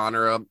horror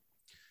genre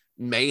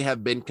may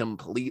have been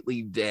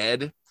completely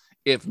dead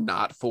if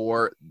not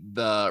for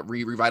the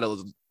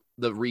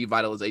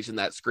revitalization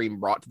that Scream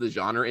brought to the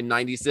genre in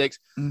 96.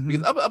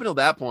 Because up until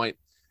that point,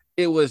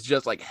 it was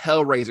just like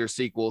Hellraiser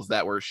sequels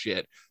that were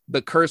shit.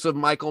 The Curse of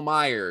Michael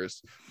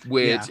Myers,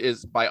 which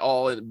is by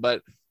all,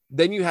 but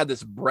then you had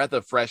this breath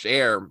of fresh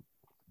air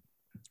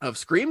of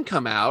Scream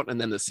come out, and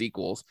then the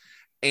sequels,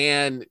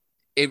 and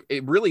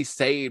it really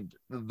saved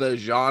the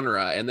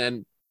genre. And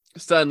then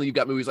suddenly you've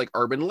got movies like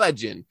Urban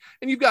Legend,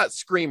 and you've got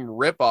Scream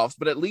ripoffs,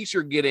 but at least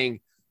you're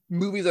getting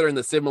movies that are in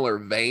the similar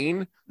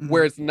vein,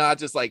 where it's not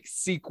just like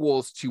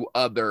sequels to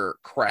other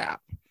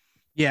crap.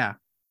 Yeah.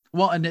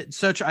 Well, and it's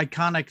such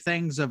iconic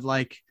things of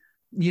like,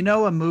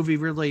 a movie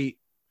really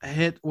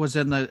was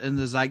in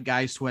the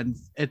zeitgeist when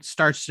it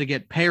starts to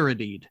get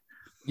parodied.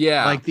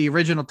 Yeah. Like the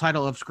original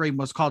title of Scream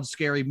was called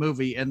Scary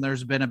Movie, and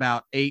there's been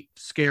about 8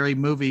 Scary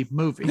movies,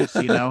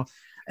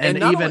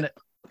 and even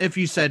if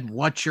you said,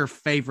 what's your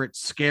favorite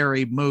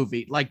scary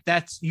movie? Like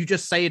you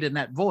just say it in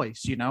that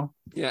voice,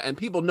 Yeah. And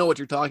people know what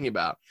you're talking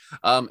about.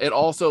 It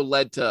also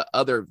led to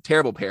other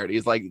terrible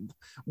parodies. Like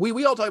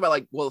we all talk about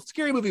like, well,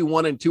 Scary Movie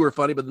 1 and 2 are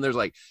funny, but then there's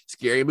like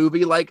Scary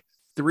Movie like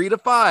 3 to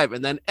 5,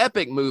 and then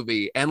Epic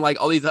Movie, and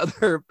like all these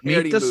other parody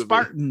Meet the movies.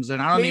 Spartans,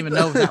 and I don't even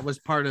know if that was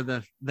part of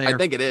I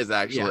think it is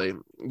actually,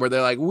 where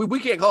they're like, we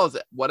can't call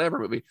it whatever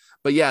movie.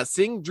 But yeah,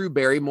 seeing Drew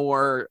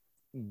Barrymore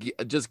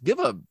just give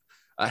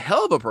a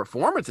hell of a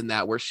performance in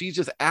that, where she's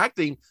just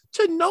acting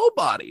to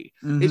nobody.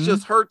 It's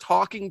just her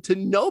talking to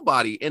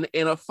nobody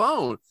in a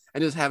phone,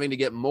 and just having to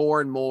get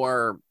more and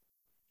more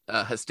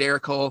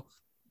hysterical.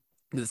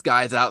 This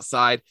guy's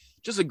outside.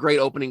 Just a great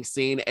opening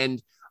scene.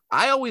 And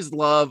I always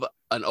love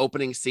an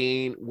opening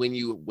scene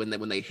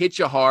when they hit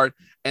you hard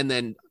and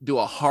then do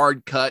a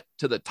hard cut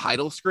to the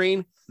title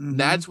screen.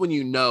 That's when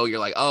you're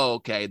like, oh,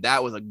 okay,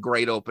 that was a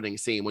great opening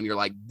scene, when you're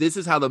like, this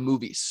is how the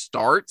movie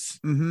starts.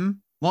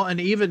 Well,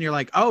 and even you're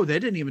like, oh, they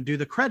didn't even do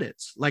the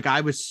credits. Like,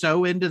 I was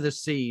so into the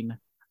scene,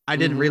 I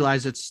didn't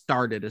realize it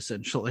started,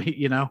 essentially,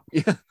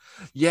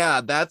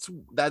 Yeah, that's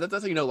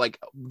how like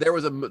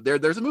there's a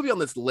movie on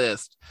this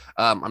list.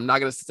 I'm not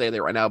gonna say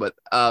that right now, but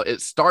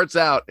it starts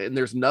out and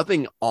there's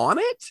nothing on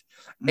it,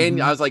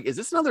 and I was like, is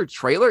this another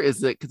trailer?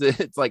 Is it, because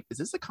it's like, is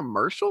this a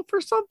commercial for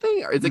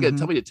something, or is it gonna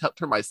tell me to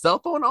turn my cell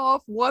phone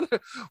off? Where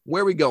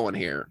are we going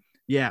here?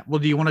 Yeah, well,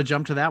 do you want to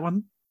jump to that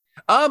one?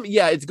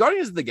 Yeah, it's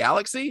Guardians of the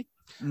Galaxy.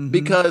 Mhm.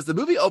 because the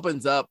movie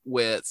opens up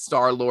with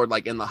Star-Lord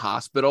like in the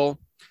hospital,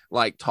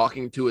 like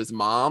talking to his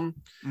mom.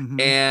 Mhm.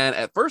 And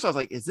at first I was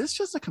like, is this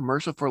just a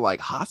commercial for like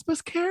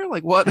hospice care?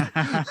 Like what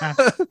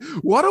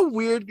what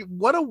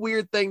a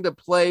weird thing to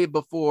play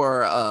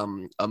before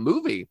a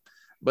movie.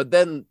 But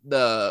then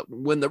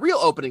when the real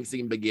opening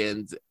scene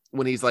begins,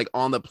 when he's like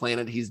on the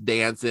planet, he's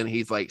dancing,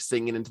 he's like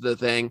singing into the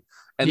thing.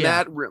 And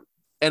Yeah.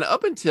 and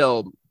up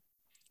until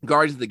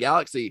Guardians of the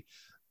Galaxy,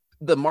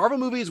 the Marvel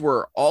movies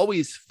were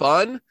always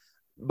fun,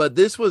 but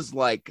this was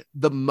like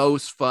the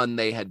most fun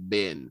they had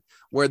been.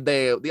 Where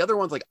the other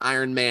ones like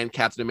Iron Man,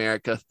 Captain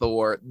America,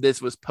 Thor,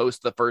 this was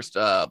post the first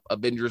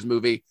Avengers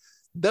movie.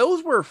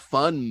 Those were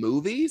fun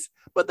movies,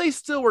 but they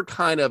still were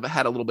kind of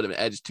had a little bit of an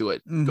edge to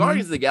it. Mhm.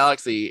 Guardians of the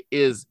Galaxy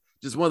is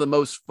just one of the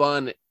most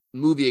fun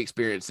movie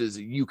experiences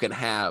you can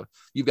have.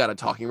 You've got a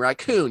talking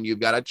raccoon, you've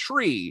got a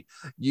tree,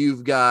 you've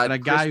And got a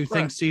Chris guy who Pratt.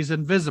 thinks he's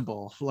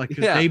invisible, like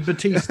Yeah. Dave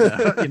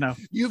Batista, you know.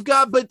 You've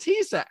got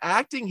Batista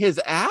acting his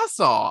ass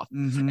off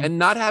Mhm. and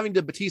not having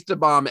to Batista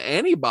bomb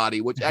anybody,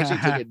 which actually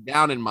took it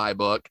down in my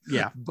book.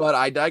 Yeah. But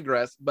I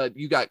digress. But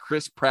you got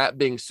Chris Pratt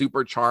being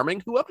super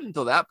charming, who up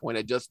until that point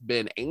had just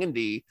been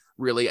Andy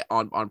really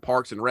on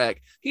Parks and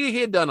Rec.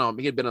 He had been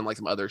on like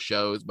some other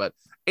shows, but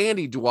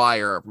Andy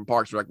Dwyer from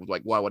Parks and Rec was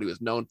like what he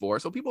was known for.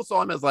 So people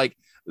saw him as like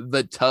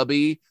the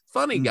tubby,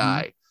 funny Mhm.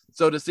 guy.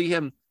 So to see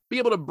him be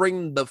able to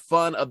bring the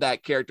fun of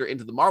that character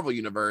into the Marvel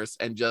universe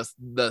and just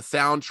the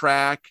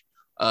soundtrack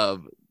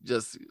of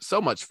just so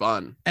much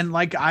fun. And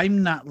like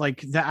I'm not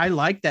like that. I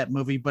like that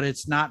movie, but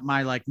it's not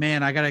my like,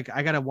 man, I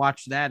gotta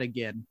watch that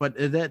again. But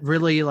that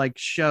really like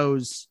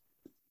shows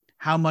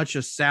how much a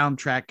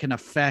soundtrack can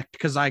affect,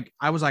 because I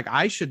was like,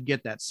 I should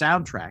get that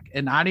soundtrack.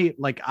 And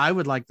I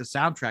would like the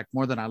soundtrack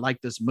more than I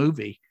like this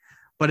movie.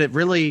 But it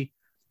really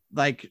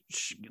like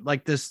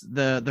this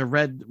the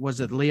red, was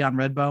it Leon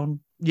Redbone?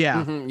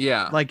 Yeah. Mm-hmm,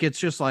 yeah. Like it's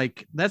just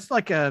like that's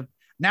like a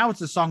now it's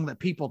a song that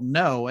people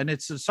know, and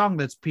it's a song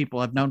that's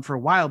people have known for a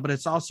while, but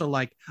it's also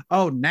like,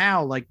 oh,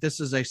 now like this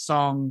is a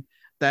song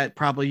that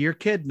probably your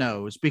kid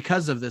knows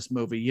because of this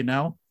movie, you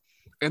know?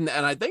 And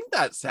I think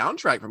that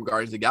soundtrack from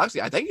Guardians of the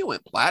Galaxy, I think it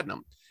went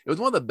platinum. It was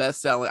one of the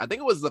best selling. I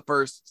think it was the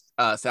first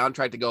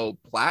soundtrack to go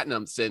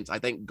platinum since I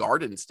think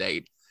Garden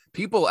State.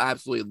 People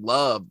absolutely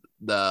love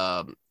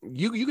the.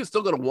 You can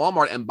still go to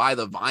Walmart and buy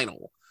the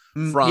vinyl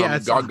Yeah, from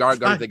it's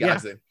Guardians of the yeah.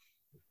 Galaxy.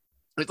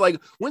 It's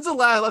like, when's the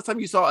last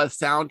time you saw a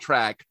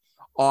soundtrack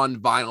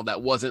on vinyl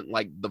that wasn't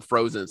like the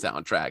Frozen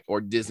soundtrack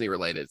or Disney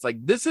related? It's like,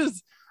 this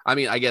is, I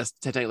mean, I guess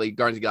technically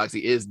Guardians of the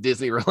Galaxy is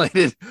Disney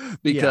related Yeah.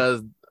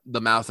 because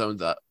the mouse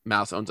owns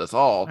us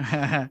all.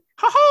 Ha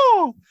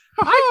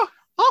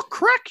I'll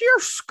crack your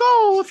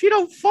skull if you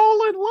don't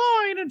fall in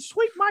line and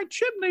sweep my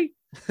chimney.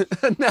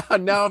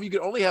 now, if you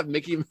could only have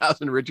Mickey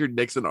Mouse and Richard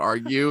Nixon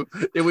argue,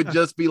 it would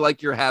just be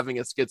like you're having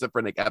a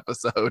schizophrenic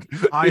episode.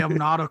 I am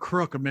not a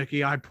crook,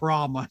 Mickey, I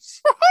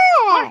promise.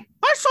 I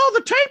saw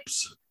the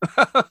tapes.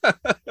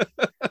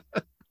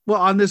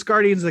 Well, on this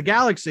Guardians of the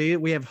Galaxy,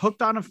 we have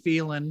Hooked on a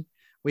Feeling,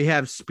 we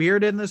have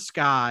Spirit in the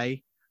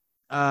Sky,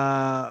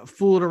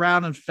 Fooled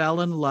Around and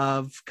Fell in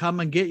Love, Come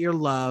and Get Your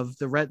Love,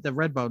 the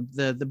Redbone,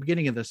 the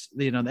beginning of this,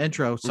 the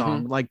intro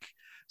song, like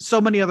so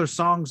many other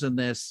songs in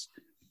this.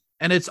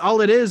 And it's all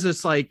it is.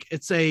 It's like,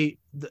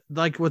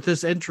 like with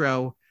this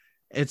intro,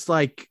 it's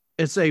like,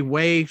 it's a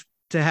way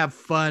to have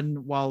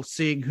fun while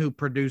seeing who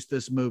produced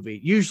this movie.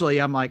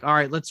 Usually I'm like, all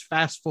right, let's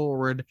fast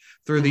forward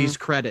through these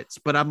credits,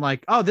 but I'm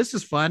like, oh, this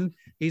is fun.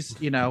 He's,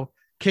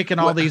 kicking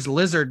all these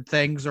lizard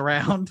things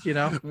around,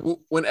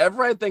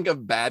 Whenever I think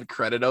of bad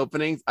credit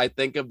openings, I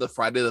think of the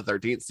Friday the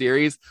 13th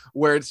series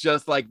where it's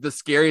just like the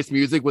scariest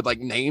music with like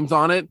names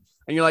on it.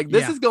 And you're like,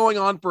 this is going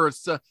on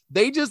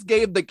they just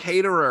gave the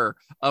caterer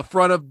a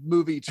front of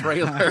movie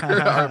trailer or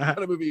front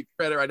of movie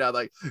credit right now,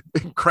 like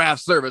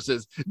craft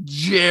services,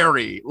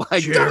 Jerry,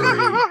 like Jerry.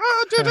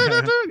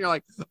 You're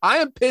like, I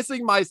am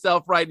pissing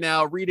myself right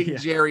now reading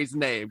Jerry's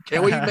name.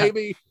 Can we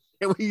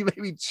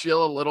maybe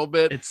chill a little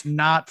bit? It's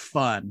not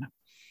fun.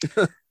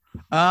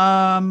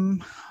 How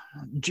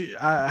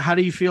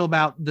do you feel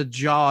about the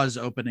Jaws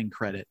opening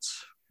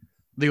credits?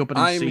 The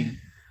opening scene.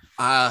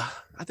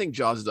 I think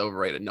Jaws is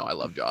overrated. No, I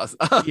love Jaws.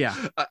 Yeah.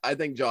 I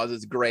think Jaws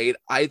is great.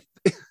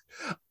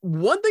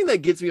 One thing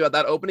that gets me about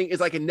that opening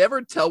is I can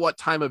never tell what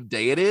time of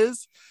day it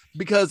is,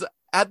 because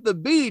at the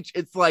beach,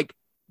 it's like,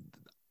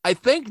 I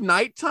think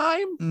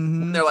nighttime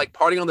when they're like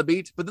partying on the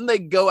beach, but then they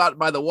go out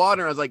by the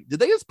water. And I was like, did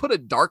they just put a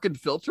darkened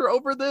filter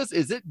over this?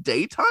 Is it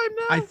daytime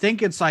now? I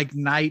think it's like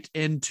night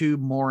into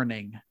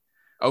morning.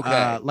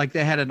 Okay. Like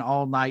they had an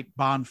all night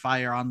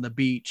bonfire on the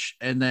beach,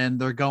 and then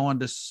they're going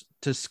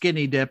to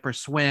skinny dip or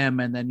swim.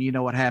 And then you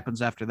know what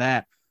happens after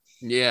that.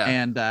 Yeah.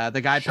 And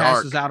the guy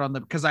passes out on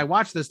because I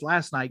watched this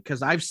last night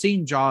because I've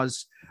seen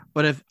Jaws,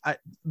 but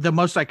the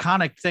most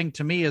iconic thing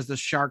to me is the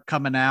shark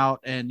coming out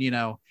and,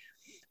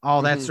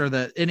 all that sort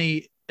of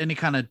any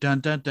kind of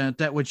dun dun dun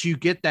that, which you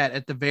get that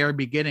at the very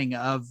beginning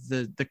of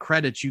the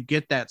credits, you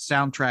get that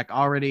soundtrack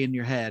already in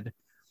your head,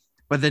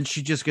 but then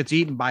she just gets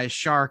eaten by a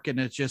shark,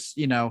 and it's just,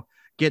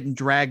 getting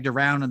dragged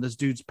around and this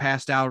dude's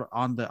passed out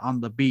on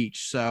the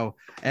beach. So,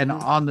 and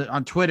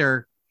on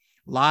Twitter,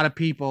 a lot of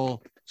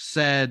people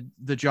said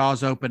the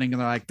Jaws opening and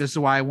they're like, this is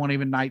why I won't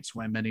even night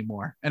swim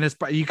anymore. And it's,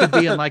 you could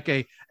be in like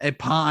a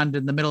pond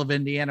in the middle of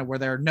Indiana where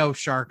there are no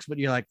sharks, but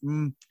you're like,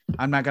 I'm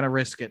not going to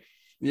risk it.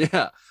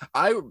 Yeah,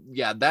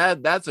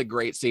 that's a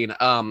great scene.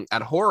 At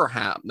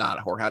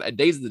at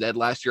Days of the Dead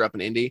last year up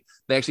in Indy,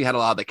 they actually had a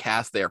lot of the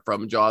cast there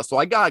from Jaws. So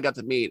I got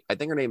to meet, I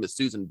think her name is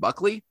Susan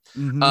Buckley,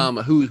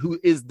 who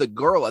is the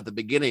girl at the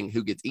beginning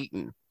who gets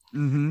eaten.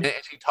 And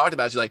she talked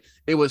about, she's like,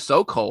 it was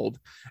so cold,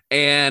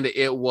 and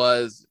it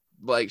was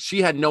like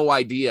she had no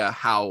idea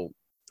how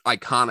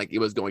iconic it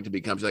was going to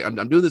become. She's like,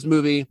 I'm doing this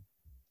movie,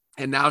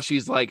 and now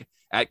she's like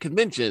at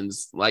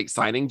conventions, like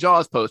signing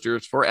Jaws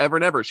posters forever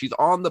and ever. She's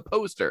on the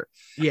poster.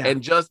 Yeah.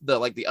 And just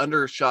the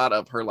undershot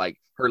of her, like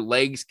her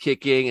legs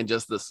kicking and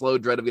just the slow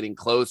dread of getting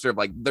closer.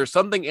 Like there's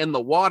something in the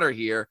water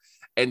here.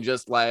 And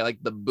just like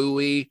the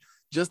buoy,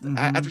 just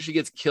after she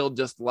gets killed,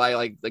 just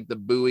like the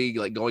buoy,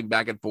 like going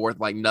back and forth,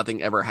 like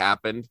nothing ever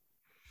happened.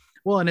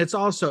 Well, and it's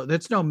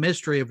no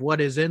mystery of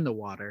what is in the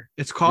water.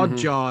 It's called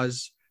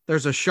Jaws.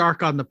 There's a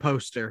shark on the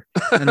poster,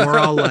 and we're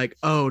all like,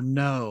 oh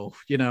no,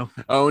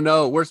 oh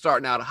no, we're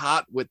starting out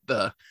hot with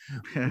the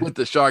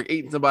shark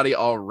eating somebody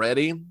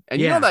already.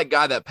 And you know, that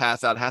guy that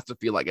passed out has to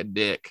feel like a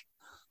dick.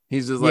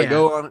 He's just like,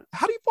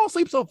 how do you fall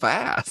asleep so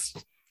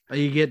fast?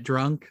 You get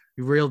drunk,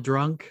 you're real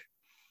drunk,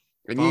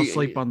 and fall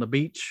asleep on the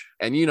beach.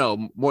 And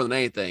more than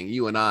anything,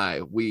 you and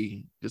I,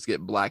 we just get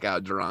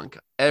blackout drunk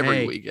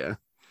every weekend.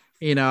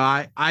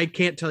 I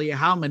can't tell you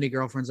how many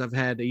girlfriends I've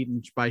had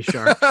eaten by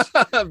sharks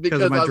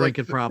because of my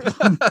drinking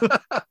problem.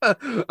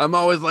 I'm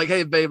always like,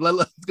 hey, babe,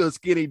 let's go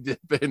skinny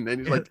dipping.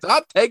 And he's like,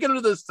 stop taking her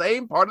to the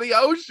same part of the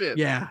ocean.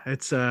 Yeah,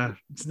 it's not.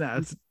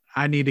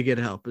 I need to get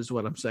help is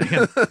what I'm saying.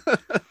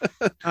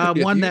 If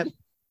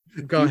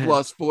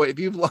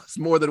you've lost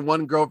more than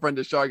one girlfriend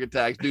to shark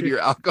attacks due to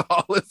your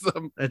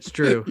alcoholism, that's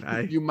true.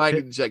 You might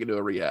need to check into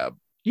a rehab.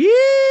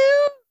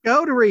 You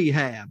go to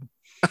rehab.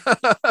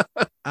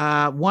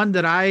 One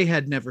that I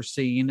had never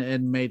seen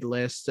and made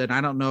lists, and I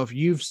don't know if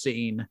you've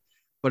seen,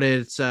 but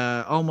it's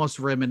almost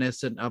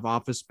reminiscent of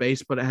Office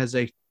Space, but it has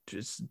a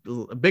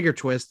bigger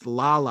twist.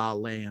 La La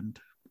Land.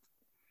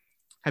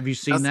 Have you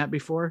seen that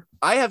before?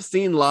 I have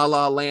seen La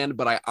La Land,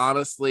 but I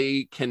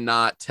honestly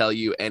cannot tell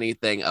you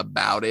anything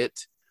about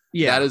it.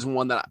 Yeah, that is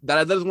one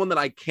that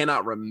I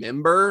cannot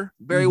remember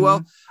very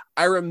well.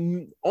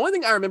 Only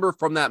thing I remember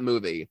from that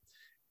movie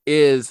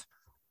is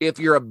if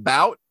you're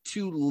about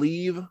to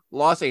leave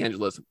Los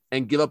Angeles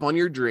and give up on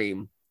your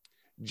dream,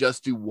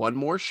 just do one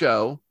more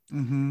show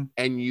and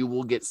you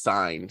will get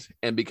signed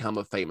and become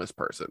a famous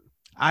person.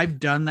 I've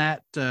done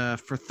that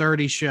for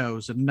 30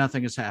 shows and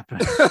nothing has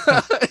happened.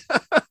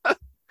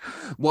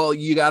 Well,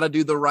 you got to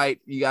do the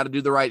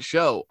right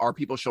show. Are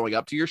people showing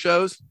up to your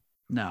shows?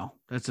 No,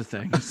 that's the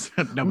thing.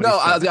 No,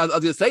 I was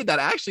going to say that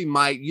actually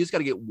you just got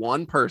to get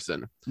one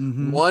person,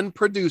 one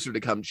producer to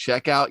come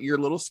check out your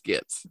little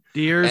skits.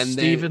 Dear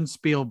Steven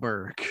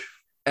Spielberg.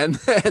 And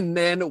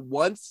then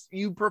once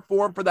you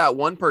perform for that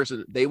one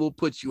person, they will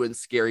put you in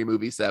Scary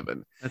Movie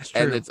 7. That's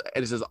true. And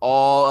it's just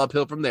all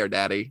uphill from there,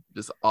 Daddy.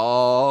 Just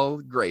all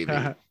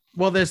gravy.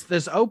 Well,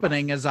 this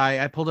opening, as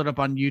I pulled it up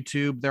on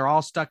YouTube, they're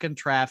all stuck in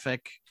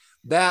traffic.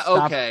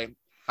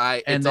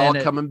 It's all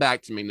coming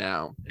back to me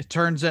now. It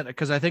turns in,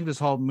 because I think this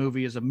whole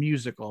movie is a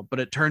musical, but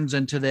it turns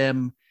into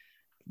them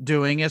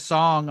doing a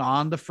song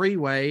on the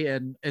freeway,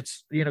 and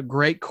it's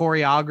great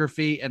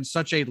choreography and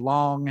such a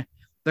long.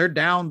 They're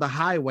down the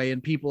highway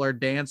and people are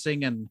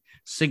dancing and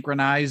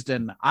synchronized,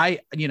 and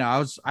I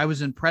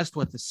was impressed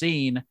with the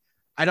scene.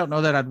 I don't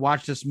know that I'd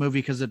watch this movie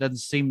because it doesn't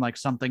seem like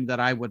something that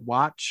I would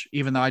watch,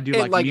 even though I do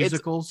like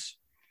musicals.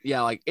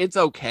 It's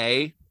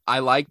okay. I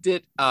liked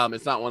it.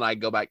 It's not one I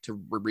go back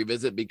to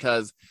revisit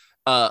because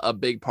a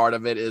big part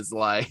of it is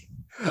like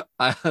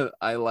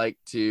I like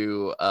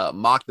to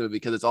mock the movie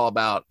because it's all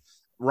about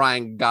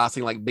Ryan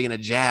Gosling like being a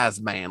jazz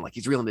man, like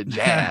he's real into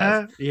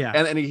jazz. Yeah,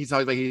 and he's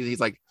always like he's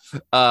like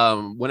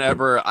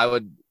whenever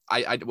I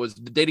was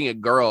dating a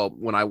girl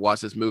when I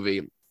watched this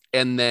movie,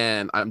 and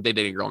then I'm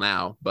dating a girl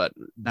now, but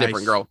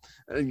different girl.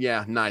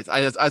 Yeah, nice.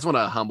 I just want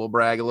to humble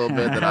brag a little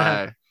bit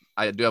that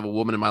I do have a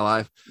woman in my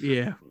life.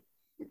 Yeah.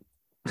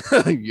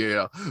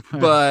 Yeah,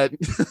 but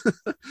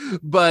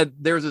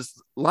there's this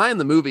line in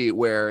the movie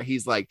where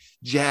he's like,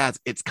 jazz,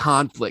 it's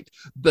conflict,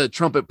 the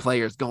trumpet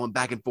players going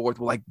back and forth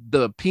with like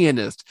the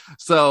pianist.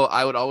 So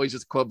I would always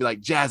just be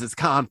like, jazz is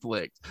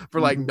conflict for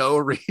like no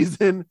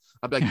reason.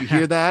 I'd be like, you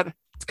hear that?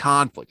 It's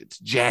conflict, it's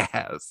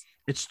jazz,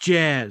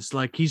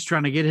 like he's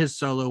trying to get his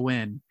solo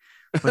in,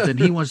 but then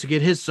he wants to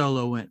get his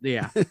solo in.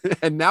 Yeah.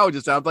 And now it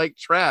just sounds like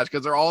trash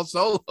because they're all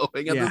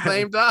soloing at the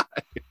same time.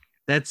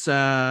 That's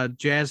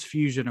jazz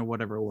fusion or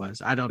whatever it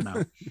was. I don't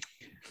know.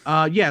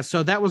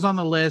 So that was on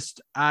the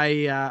list.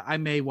 I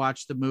may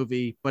watch the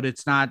movie, but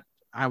it's not.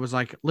 I was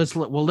like,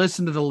 we'll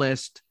listen to the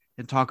list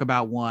and talk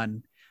about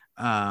one.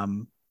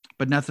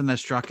 But nothing that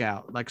stuck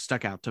out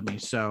to me.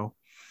 So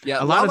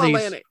yeah, a lot of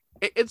these.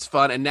 It's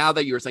fun. And now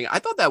that you were saying, I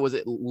thought that was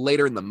it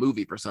later in the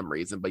movie for some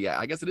reason, but yeah,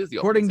 I guess it is the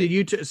According to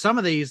opening YouTube, some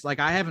of these, like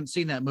I haven't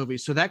seen that movie,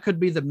 so that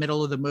could be the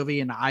middle of the movie,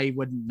 and I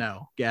wouldn't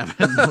know,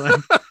 Gavin.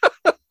 Like,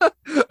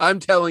 scene. I'm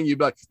telling you,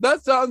 but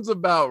that sounds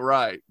about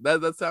right.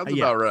 That sounds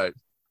yeah. about right.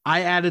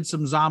 I added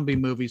some zombie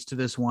movies to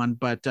this one,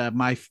 but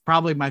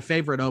probably my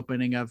favorite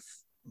opening of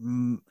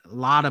a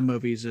lot of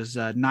movies is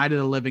Night of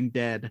the Living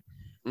Dead.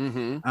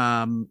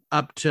 Mm-hmm.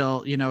 Up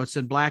till it's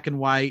in black and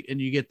white, and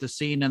you get the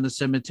scene in the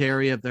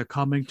cemetery of "They're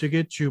coming to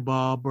get you,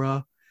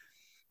 Barbara."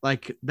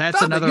 Like that's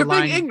Stop another it. You're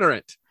line. being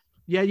ignorant.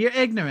 Yeah, you're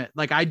ignorant.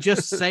 Like I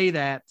just say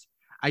that.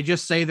 I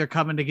just say they're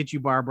coming to get you,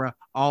 Barbara,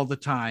 all the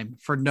time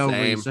for no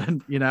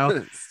reason,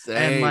 Same.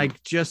 And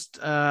like just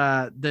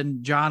then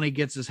Johnny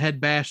gets his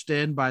head bashed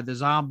in by the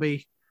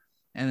zombie,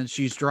 and then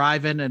she's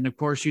driving, and of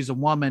course she's a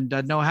woman,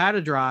 doesn't know how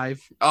to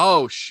drive.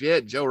 Oh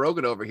shit, Joe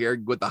Rogan over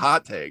here with the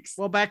hot takes.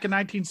 Well, back in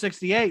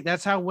 1968,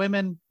 that's how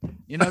women,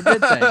 did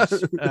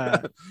things.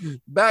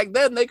 Back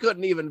then, they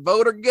couldn't even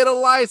vote or get a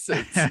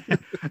license.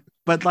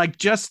 But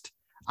like,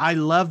 I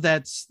love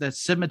that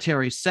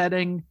cemetery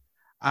setting.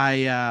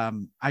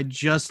 I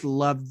just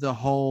love the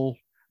whole.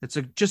 It's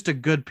just a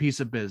good piece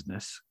of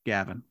business,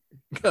 Gavin.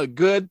 A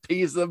good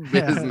piece of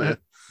business.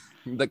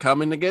 They're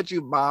coming to get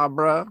you,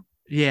 Barbara.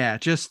 Yeah,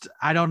 just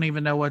I don't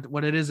even know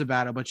what it is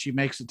about it, but she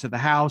makes it to the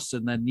house,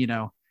 and then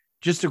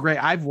just a great.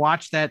 I've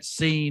watched that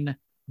scene,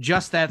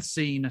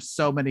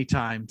 so many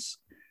times,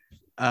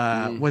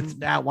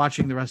 without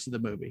watching the rest of the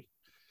movie.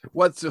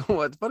 What's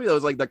funny though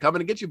is like they're coming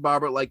to get you,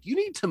 Barbara. Like you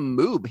need to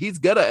move. He's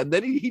gonna, and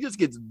then he just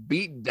gets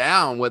beat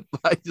down with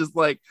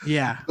that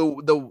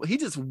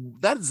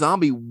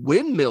zombie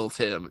windmills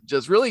him.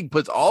 Just really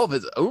puts all of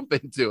his oomph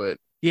into it.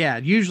 Yeah,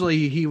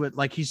 usually he would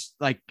he's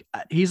like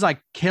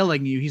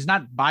killing you. He's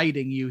not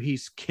biting you,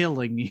 he's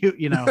killing you,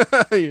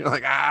 You're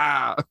like,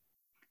 ah.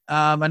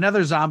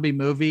 Another zombie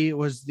movie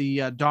was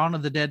the Dawn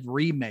of the Dead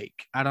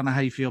remake. I don't know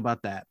how you feel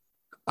about that.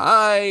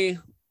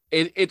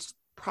 It's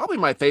probably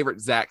my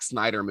favorite Zack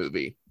Snyder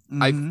movie.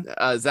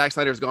 Mm-hmm. Zack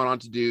Snyder's gone on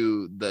to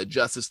do the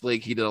Justice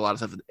League. He did a lot of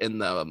stuff in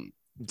the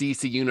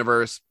DC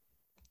universe.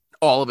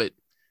 All of it,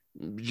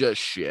 just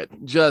shit.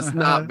 Just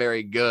not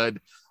very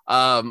good.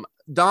 Dawn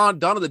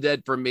of the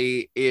Dead for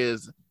me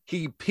is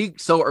he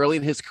peaked so early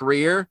in his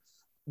career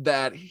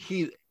that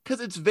because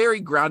it's very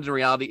grounded in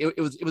reality. It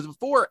was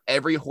before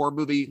every horror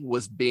movie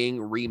was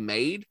being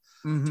remade.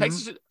 Mm-hmm.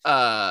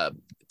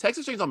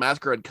 Texas Chainsaw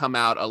Massacre had come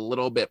out a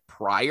little bit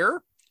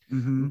prior,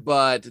 mm-hmm.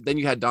 but then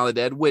you had Dawn of the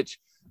Dead, which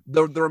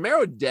the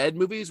Romero Dead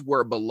movies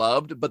were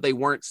beloved, but they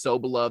weren't so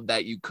beloved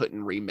that you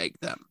couldn't remake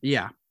them.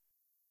 Yeah.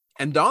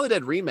 And Dawn of the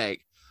Dead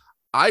remake,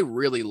 I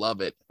really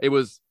love it. It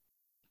was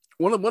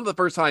one of the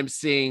first times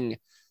seeing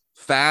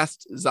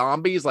fast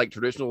zombies, like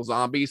traditional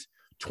zombies.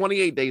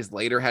 28 Days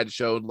Later had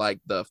showed like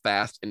the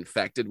fast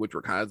infected, which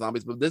were kind of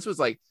zombies, but this was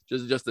like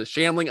just the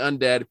shambling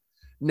undead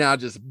now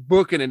just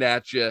booking it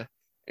at you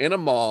in a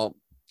mall.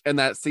 And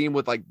that scene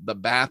with like the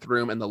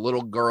bathroom and the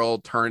little girl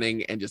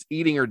turning and just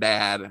eating her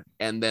dad,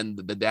 and then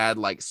the dad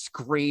like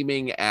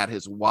screaming at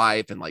his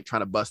wife and like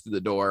trying to bust through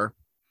the door.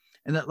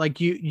 And that like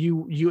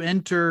you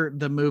enter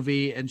the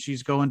movie and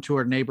she's going to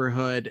her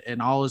neighborhood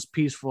and all is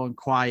peaceful and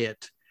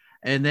quiet,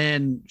 and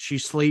then she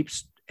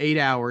sleeps 8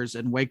 hours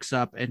and wakes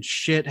up and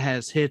shit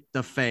has hit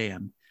the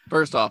fan.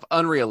 First off,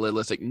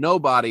 unrealistic.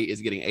 Nobody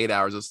is getting 8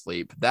 hours of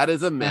sleep. That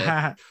is a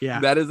myth. Yeah,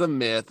 that is a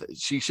myth.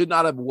 She should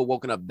not have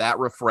woken up that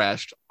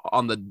refreshed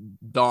on the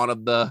dawn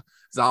of the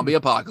zombie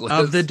apocalypse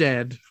of the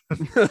dead.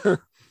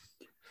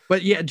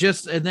 But yeah, I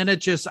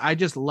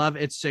just love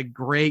it. It's a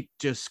great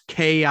just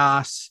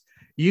chaos.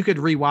 You could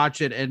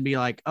rewatch it and be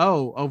like,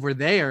 oh, over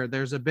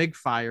there's a big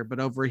fire, but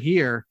over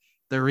here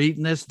they're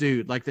eating this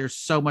dude. Like there's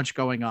so much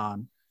going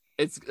on.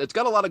 It's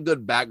got a lot of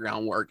good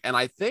background work, and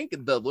I think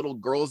the little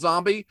girl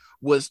zombie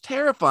was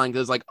terrifying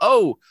because like,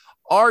 oh,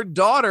 our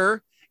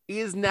daughter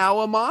is now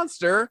a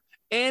monster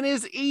and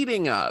is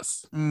eating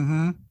us.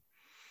 Mm-hmm.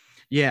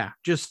 Yeah,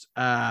 just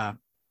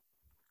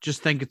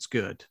think it's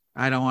good.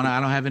 I don't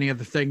have any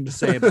other thing to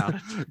say about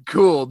it.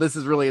 Cool. This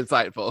is really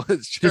insightful.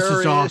 This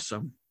is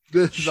awesome.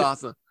 This is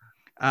awesome.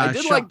 I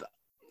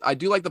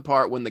do like the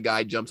part when the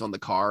guy jumps on the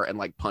car and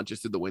like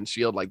punches through the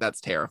windshield. Like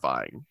that's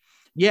terrifying.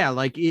 Yeah,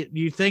 like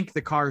you think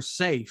the car's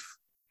safe.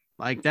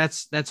 Like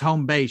that's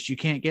home base. You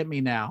can't get me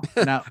now.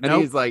 No, and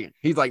nope.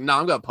 he's like, no,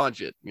 I'm gonna punch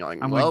it. You're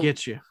like, I'm gonna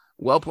get you.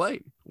 Well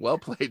played,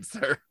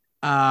 sir.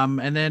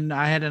 And then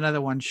I had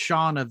another one,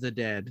 Shaun of the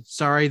Dead.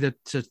 Sorry that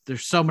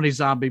there's so many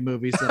zombie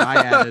movies that I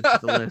added to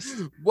the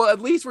list. Well,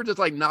 at least we're just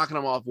like knocking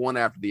them off one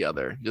after the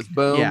other. Just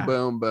boom,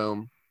 boom,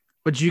 boom.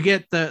 But you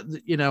get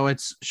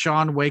it's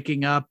Shaun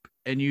waking up,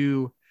 and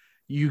you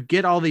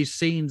get all these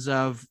scenes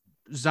of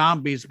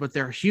zombies, but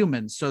they're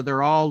humans, so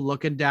they're all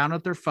looking down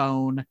at their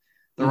phone.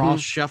 They're all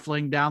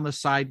shuffling down the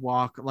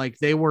sidewalk like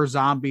they were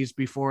zombies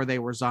before they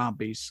were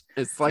zombies.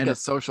 It's like a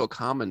social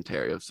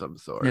commentary of some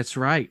sort. That's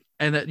right.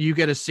 And that you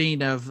get a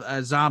scene of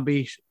a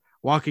zombie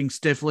walking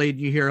stiffly, and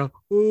you hear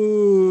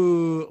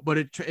ooh, but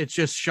it's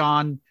just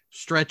Shaun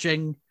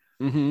stretching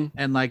Mm-hmm.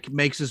 and like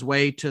makes his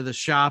way to the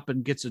shop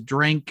and gets a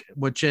drink,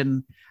 which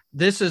in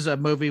this is a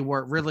movie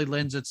where it really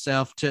lends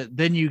itself to,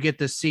 then you get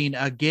the scene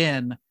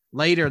again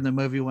later in the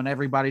movie when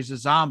everybody's a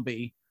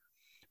zombie,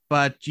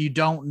 but you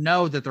don't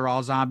know that they're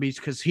all zombies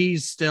because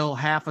he's still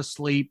half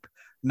asleep,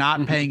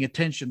 not paying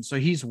attention. So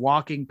he's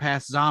walking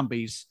past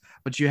zombies,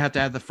 but you have to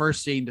have the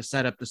first scene to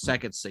set up the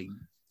second scene.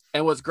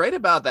 And what's great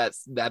about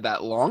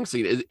that long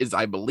scene is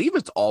I believe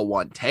it's all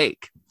one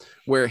take,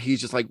 where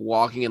he's just like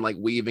walking and like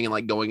weaving and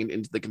like going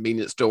into the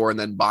convenience store and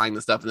then buying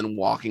the stuff and then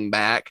walking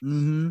back.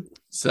 Mm-hmm.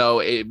 So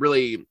it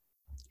really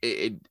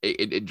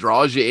it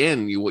draws you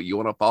in. You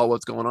want to follow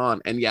what's going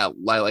on. And yeah,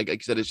 like you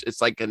said,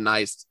 it's like a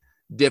nice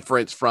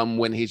difference from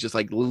when he's just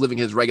like living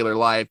his regular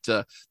life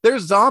to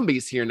there's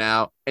zombies here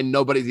now and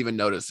nobody's even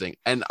noticing.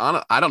 And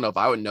I don't know if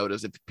I would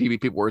notice if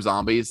people were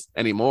zombies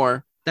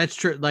anymore. That's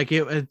true. Like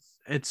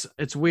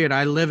it's weird.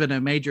 I live in a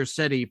major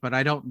city, but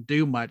I don't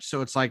do much.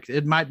 So it's like,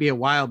 it might be a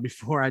while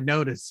before I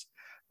notice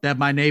that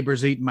my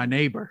neighbor's eating my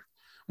neighbor.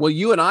 Well,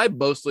 you and I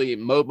mostly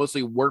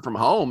work from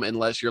home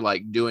unless you're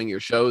like doing your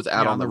shows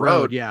out on the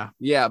road. Yeah.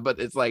 Yeah. But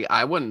it's like,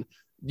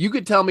 you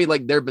could tell me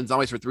like there've been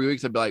zombies for 3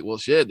 weeks. I'd be like, well,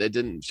 shit, it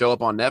didn't show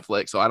up on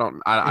Netflix. So I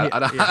don't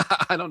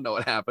know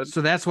what happened.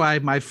 So that's why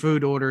my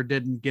food order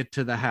didn't get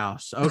to the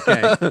house.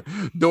 Okay.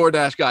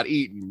 DoorDash got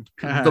eaten.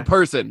 The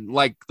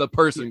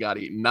person got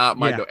eaten, not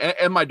my door.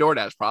 And my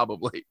DoorDash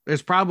probably.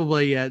 There's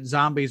probably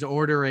zombies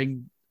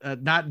ordering,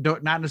 not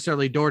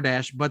necessarily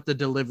DoorDash, but the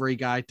delivery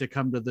guy to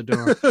come to the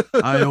door.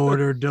 I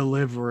ordered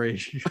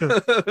delivery.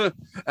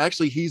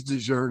 Actually, he's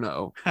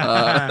DiGiorno.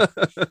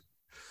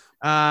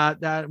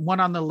 That one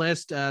on the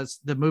list,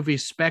 the movie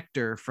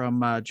Spectre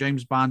from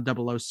James Bond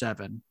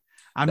 007.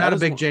 I'm not a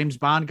big James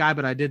Bond guy,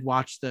 but I did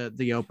watch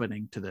the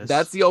opening to this.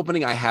 That's the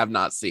opening I have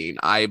not seen.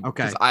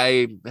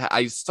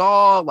 I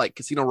saw like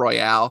Casino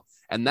Royale,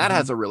 and that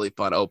has a really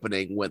fun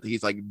opening with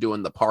he's like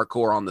doing the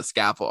parkour on the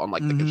scaffold on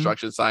like the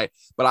construction site.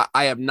 But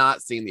I have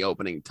not seen the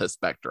opening to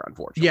Spectre,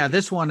 unfortunately. Yeah,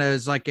 this one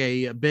is like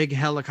a big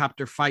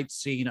helicopter fight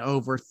scene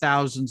over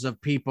thousands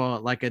of people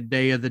at like a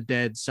Day of the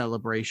Dead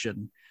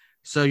celebration.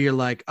 So you're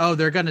like, oh,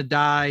 they're going to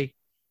die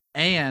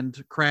and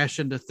crash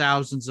into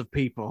thousands of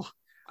people.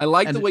 I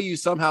like the way you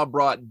somehow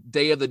brought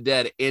Day of the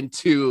Dead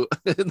into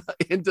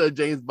a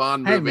James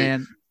Bond movie. Hey,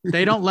 man,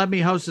 they don't let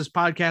me host this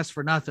podcast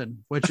for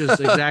nothing, which is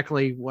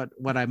exactly what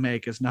I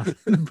make is nothing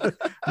but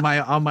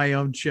on my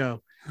own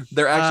show.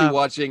 They're actually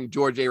watching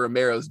George A.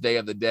 Romero's Day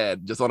of the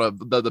Dead. Just on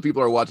the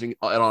people are watching it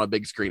on a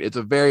big screen. It's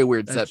a very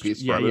weird set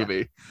piece for a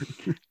movie.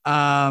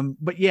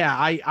 But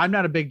yeah, I'm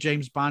not a big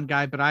James Bond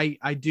guy, but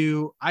I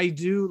do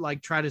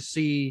like try to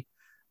see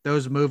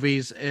those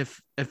movies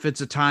if it's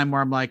a time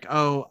where I'm like,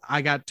 oh,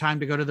 I got time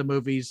to go to the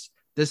movies.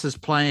 This is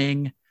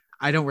playing.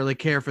 I don't really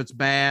care if it's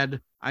bad.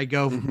 I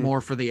go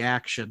more for the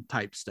action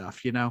type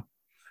stuff, you know?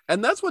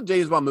 And that's what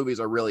James Bond movies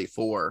are really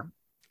for.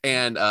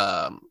 And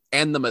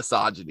the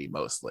misogyny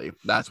mostly.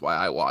 That's why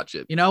I watch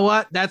it. You know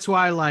what? That's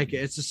why I like it.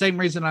 It's the same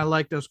reason I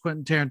like those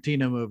Quentin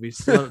Tarantino movies.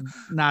 So,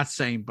 not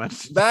same, but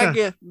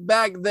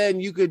back then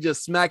you could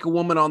just smack a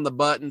woman on the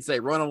butt and say,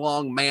 "Run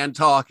along, man,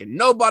 talk," and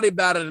nobody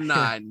batted an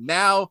eye.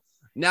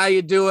 Now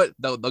you do it.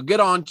 They'll get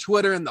on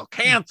Twitter and they'll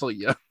cancel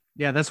you.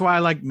 Yeah, that's why I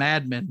like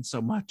Mad Men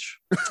so much.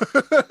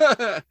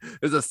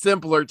 It's a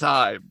simpler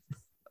time.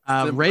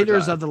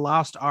 Raiders of the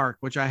Lost Ark,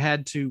 which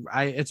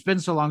it's been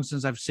so long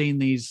since I've seen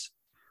these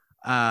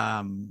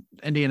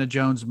Indiana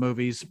Jones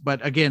movies,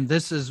 but again,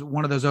 this is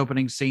one of those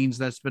opening scenes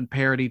that's been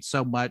parodied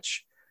so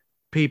much.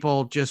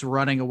 People just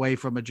running away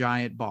from a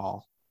giant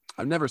ball.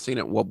 I've never seen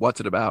it. What's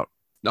it about?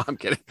 No, I'm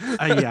kidding.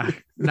 Yeah,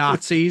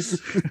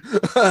 Nazis,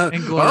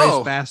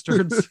 Inglourious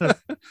Bastards.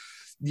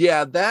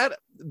 Yeah,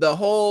 the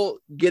whole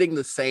getting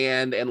the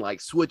sand and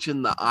like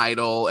switching the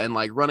idol and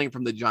like running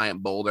from the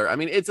giant boulder. I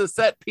mean, it's a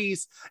set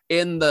piece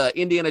in the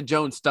Indiana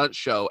Jones stunt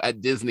show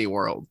at Disney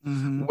World,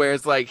 where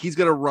it's like he's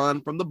gonna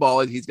run from the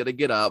ball and he's gonna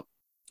get up.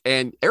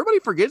 And everybody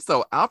forgets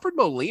though, Alfred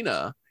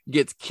Molina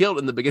gets killed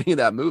in the beginning of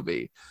that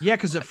movie. Yeah,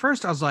 because at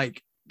first I was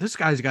like, this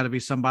guy's got to be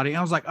somebody. And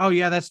I was like, oh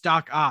yeah, that's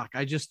Doc Ock.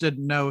 I just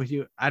didn't know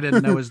I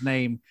didn't know his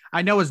name.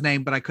 I know his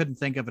name, but I couldn't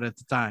think of it at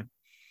the time.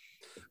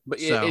 But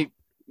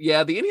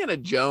yeah, the Indiana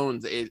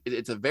Jones,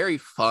 it's a very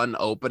fun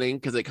opening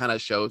because it kind of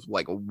shows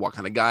like what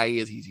kind of guy he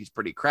is. He's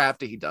pretty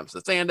crafty. He dumps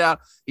the sand out.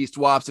 He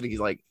swaps it. He's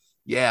like,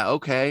 yeah,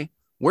 okay,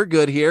 we're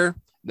good here.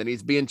 Then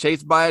he's being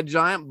chased by a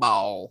giant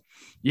ball.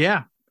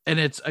 Yeah. And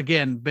it's,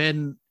 again,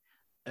 been,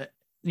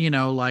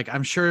 like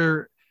I'm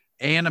sure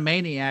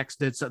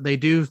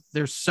Animaniacs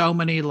there's so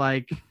many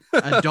like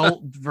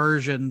adult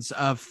versions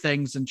of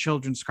things in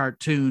children's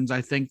cartoons.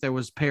 I think there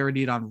was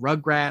parodied on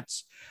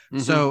Rugrats.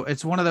 So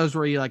it's one of those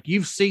where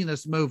you've seen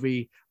this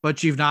movie,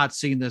 but you've not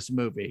seen this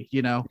movie,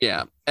 you know?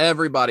 Yeah.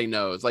 Everybody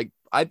knows. Like,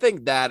 I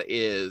think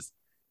it's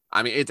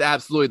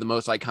absolutely the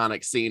most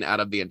iconic scene out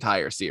of the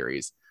entire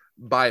series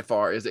by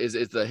far is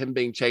the him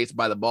being chased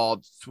by the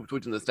ball,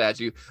 switching the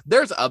statue.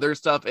 There's other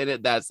stuff in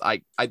it that's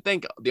I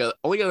think the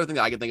only other thing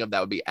that I can think of that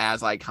would be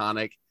as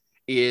iconic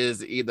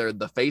is either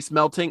the face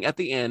melting at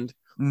the end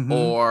Mhm.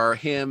 or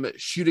him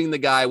shooting the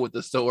guy with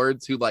the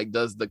swords who like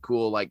does the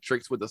cool like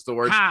tricks with the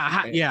swords.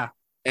 Yeah.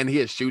 And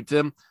he shoots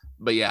him.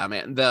 But yeah,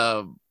 man,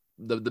 the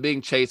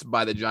being chased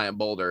by the giant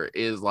boulder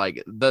is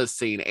like the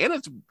scene, and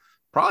it's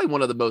probably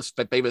one of the most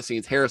famous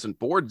scenes Harrison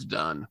Ford's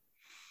done.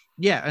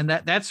 Yeah, and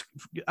that's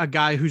a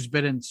guy who's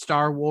been in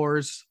Star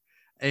Wars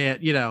and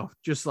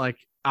just like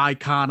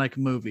iconic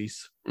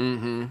movies.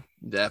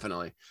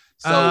 Definitely.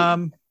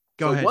 So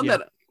go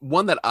ahead.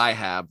 One that I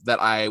have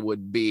that I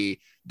would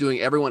be doing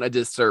everyone a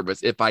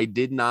disservice if I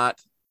did not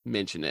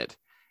mention it.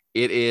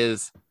 It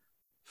is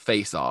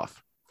Face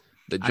Off.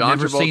 I've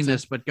never seen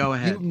this, but go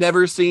ahead. You've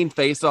never seen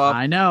Face Off?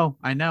 I know.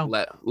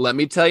 Let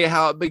me tell you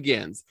how it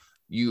begins.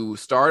 You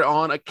start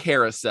on a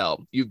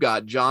carousel. You've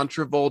got John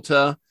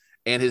Travolta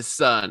and his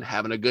son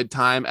having a good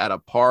time at a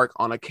park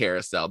on a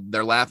carousel.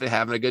 They're laughing,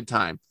 having a good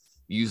time.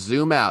 You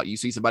zoom out. You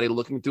see somebody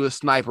looking through a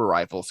sniper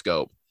rifle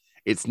scope.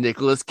 It's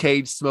Nicolas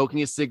Cage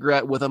smoking a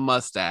cigarette with a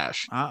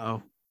mustache.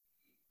 Uh-oh.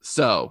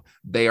 So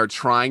they are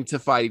trying to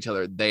fight each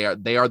other. They are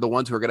the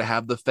ones who are going to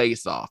have the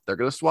face off. They're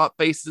going to swap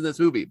faces in this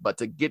movie. But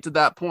to get to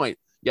that point,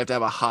 you have to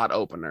have a hot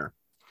opener.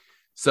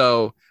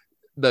 So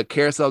the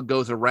carousel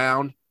goes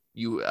around.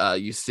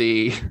 You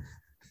see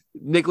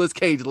Nicolas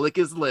Cage lick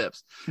his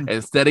lips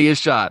and steady his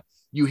shot.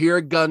 You hear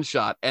a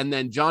gunshot, and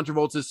then John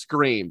Travolta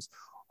screams,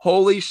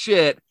 "Holy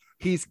shit,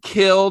 he's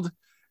killed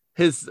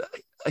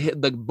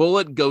the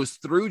bullet goes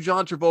through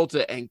John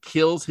Travolta and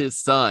kills his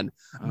son."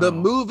 Oh. The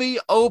movie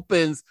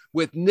opens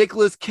with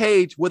Nicolas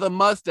Cage with a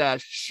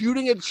mustache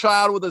shooting a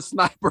child with a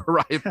sniper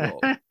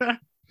rifle.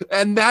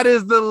 And that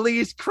is the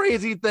least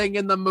crazy thing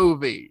in the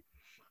movie.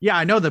 Yeah,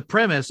 I know the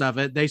premise of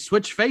it. They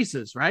switch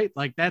faces, right?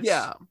 Like that's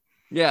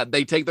yeah,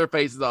 they take their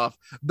faces off.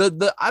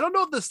 The I don't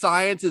know if the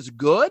science is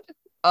good.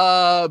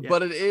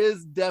 But it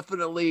is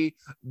definitely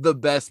the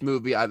best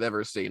movie I've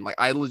ever seen. Like,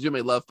 I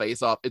legitimately love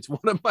Face Off. It's one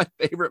of my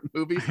favorite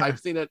movies. I've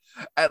seen it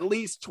at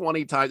least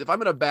 20 times. If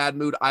I'm in a bad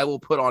mood, I will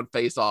put on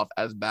Face Off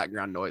as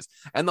background noise.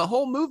 And the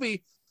whole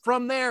movie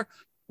from there,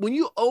 when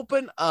you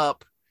open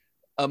up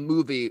a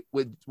movie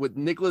with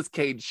Nicolas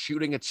Cage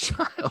shooting a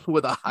child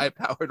with a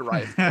high-powered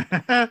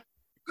rifle,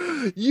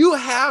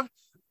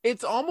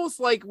 it's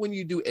almost like when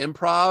you do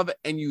improv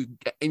and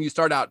you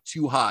start out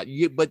too hot.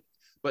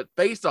 But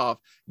Face Off,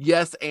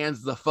 yes,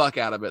 ands the fuck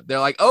out of it. They're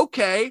like,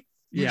 okay,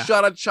 you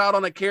shot a child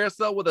on a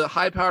carousel with a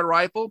high-powered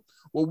rifle.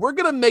 Well, we're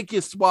going to make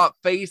you swap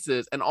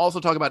faces and also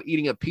talk about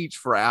eating a peach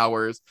for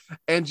hours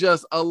and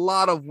just a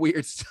lot of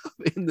weird stuff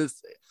in this.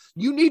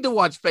 You need to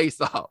watch Face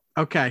Off.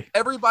 Okay.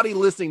 Everybody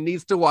listening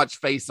needs to watch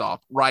Face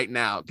Off right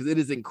now because it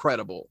is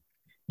incredible.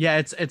 Yeah,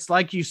 it's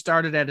like you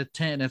started at a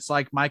 10. It's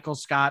like Michael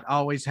Scott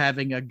always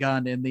having a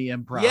gun in the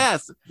improv.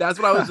 Yes, that's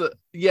what I was.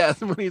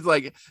 Yes, when he's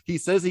like, he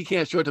says he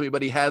can't show it to me,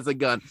 but he has a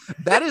gun.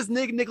 That is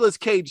Nicolas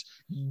Cage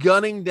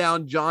gunning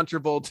down John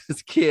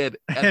Travolta's kid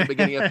at the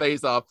beginning of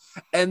Face Off.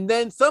 And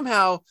then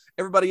somehow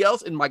everybody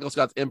else in Michael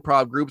Scott's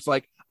improv group's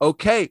like,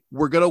 okay,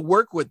 we're going to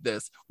work with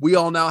this. We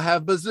all now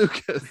have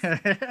bazookas.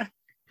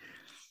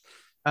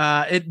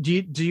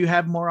 Do you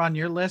have more on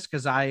your list?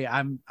 Because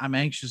I'm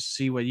anxious to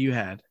see what you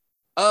had.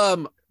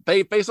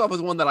 Face Off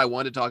is one that I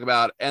wanted to talk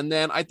about, and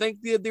then I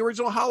think the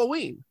original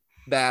Halloween,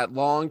 that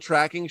long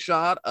tracking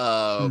shot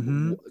of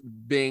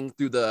being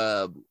through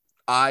the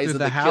eyes of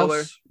the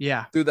killer,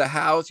 through the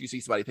house. You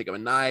see somebody pick up a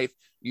knife.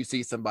 You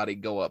see somebody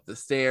go up the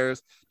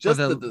stairs. Just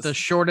the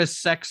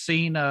shortest sex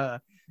scene.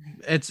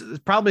 It's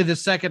probably the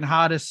second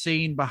hottest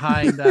scene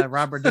behind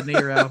Robert De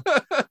Niro.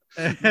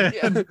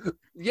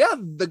 Yeah,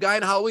 the guy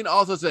in Halloween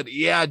also said,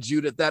 "Yeah,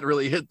 Judith, that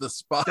really hit the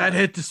spot. That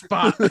hit the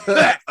spot."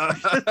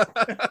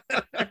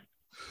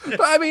 But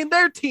I mean,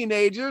 they're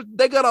teenagers.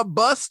 They got to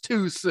bust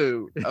too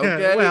soon.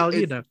 Okay, well,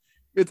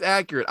 it's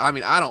accurate. I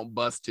mean, I don't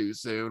bust too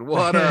soon.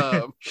 What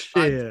up?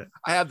 I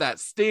have that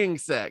Sting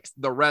sex,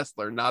 the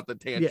wrestler, not the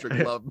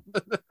tantric love.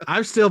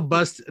 I'm still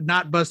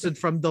not busted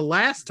from the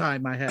last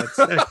time I had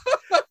sex.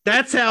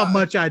 That's how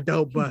much I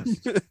don't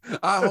bust.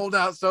 I hold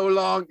out so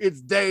long, it's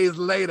days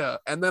later,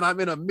 and then I'm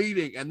in a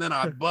meeting, and then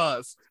I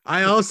bust.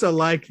 I also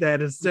like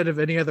that instead of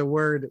any other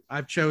word,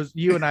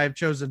 you and I have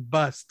chosen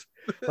bust.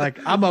 Like,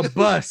 I'm a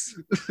bust.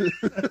 You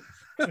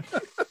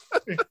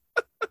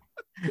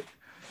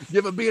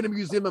ever be in a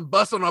museum and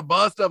bust on a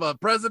bust of a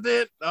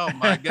president? Oh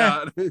my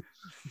God.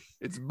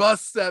 It's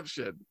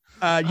busception.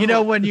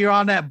 When you're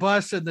on that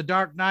bus in the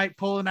dark night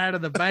pulling out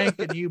of the bank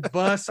and you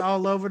bust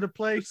all over the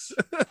place.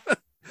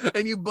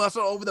 And you bust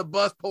all over the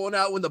bus, pulling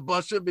out when the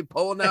bus should be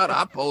pulling out.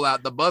 I pull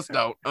out, the bus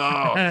don't.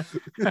 Oh.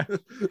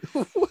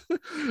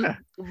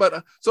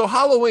 But so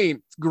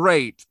Halloween,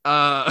 great.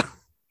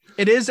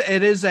 It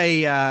is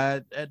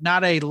a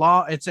not a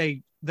law.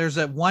 There's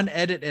a one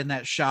edit in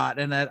that shot,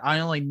 and that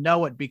I only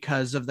know it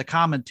because of the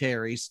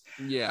commentaries.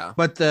 Yeah.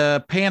 But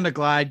the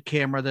Panaglide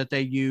camera that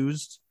they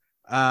used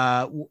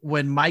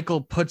when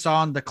Michael puts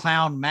on the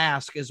clown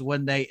mask is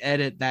when they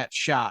edit that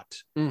shot.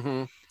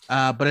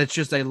 But it's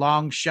just a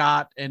long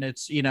shot, and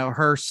it's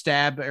her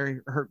stab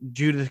or her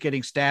Judith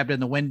getting stabbed in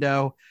the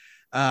window.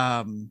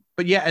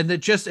 But yeah, and it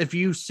just, if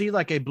you see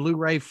like a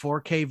Blu-ray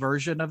 4K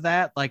version of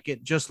that, like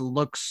it just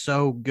looks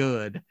so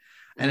good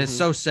and it's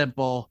so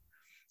simple.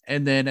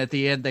 And then at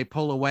the end they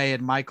pull away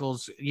and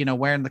Michael's,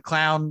 wearing the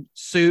clown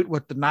suit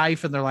with the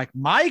knife and they're like,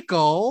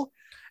 Michael,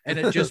 and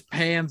it just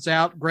pans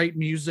out, great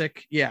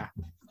music. Yeah.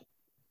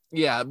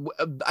 Yeah,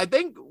 I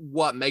think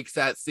what makes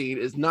that scene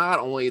is not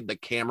only the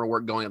camera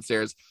work going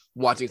upstairs,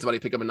 watching somebody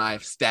pick up a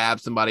knife, stab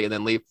somebody, and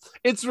then leave.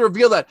 It's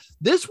revealed that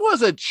this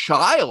was a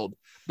child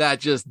that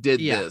just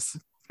did this.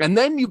 And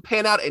then you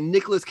pan out and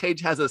Nicolas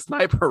Cage has a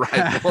sniper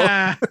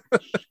rifle.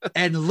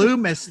 And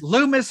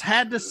Loomis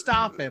had to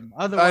stop him.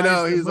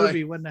 Otherwise, the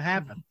movie wouldn't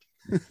have happened.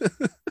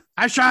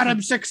 I shot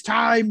him 6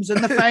 times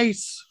in the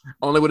face.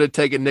 Only would have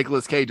taken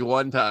Nicolas Cage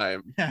 1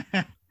 time.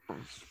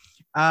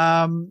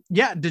 Yeah.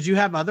 Did you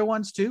have other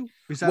ones too?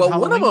 Well,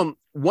 Halloween?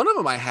 one of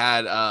them I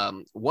had,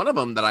 one of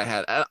them that I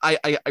had,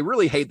 I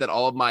really hate that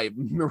all of my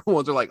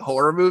ones are like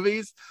horror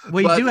movies.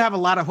 We do have a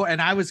lot of horror,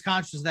 and I was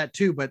conscious of that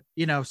too, but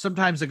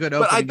sometimes a good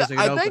opening is a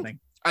good opening.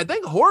 I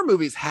think horror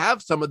movies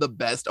have some of the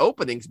best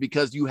openings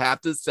because you have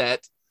to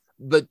set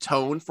the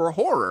tone for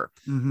horror.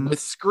 With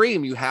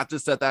Scream, you have to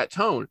set that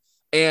tone.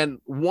 And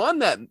one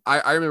that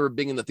I remember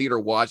being in the theater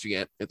watching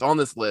it, it's on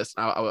this list.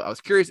 I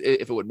was curious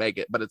if it would make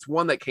it, but it's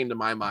one that came to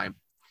my mind.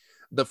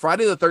 The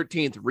Friday the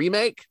 13th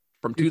remake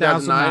from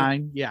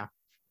 2009. Yeah.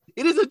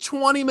 It is a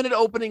 20-minute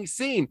opening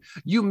scene.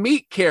 You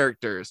meet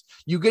characters.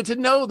 You get to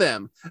know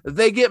them.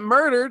 They get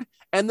murdered.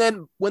 And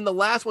then when the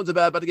last one's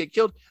about to get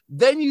killed,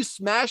 then you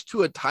smash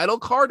to a title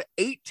card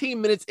 18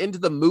 minutes into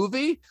the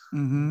movie.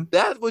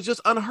 That was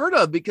just unheard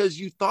of because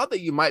you thought that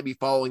you might be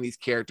following these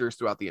characters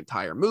throughout the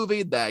entire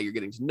movie, that you're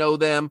getting to know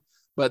them,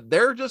 but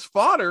they're just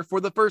fodder for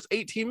the first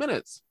 18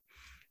 minutes.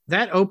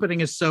 That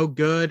opening is so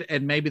good,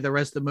 and maybe the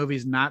rest of the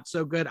movie's not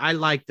so good. I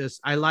like this.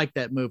 I like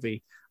that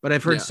movie, but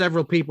I've heard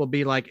several people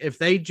be like, if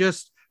they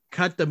just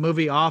cut the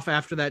movie off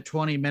after that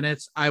 20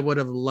 minutes, I would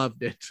have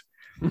loved it.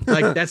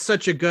 Like, that's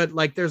such a good,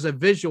 like, there's a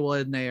visual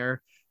in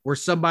there where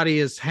somebody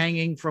is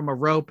hanging from a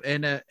rope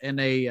in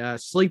a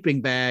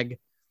sleeping bag,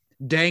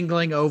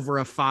 dangling over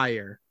a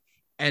fire,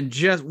 and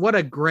just what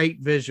a great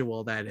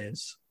visual that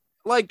is.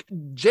 Like,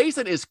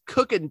 Jason is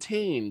cooking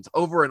teens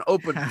over an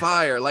open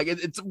fire. Like,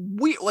 it's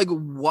weird. Like,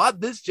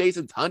 what? This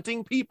Jason's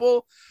hunting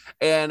people?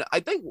 And I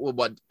think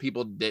what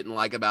people didn't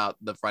like about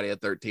the Friday the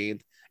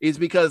 13th is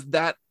because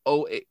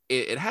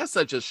it has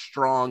such a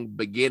strong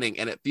beginning,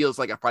 and it feels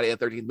like a Friday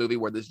the 13th movie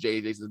where this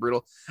Jason's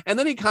brutal. And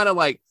then he kind of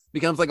like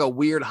becomes like a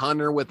weird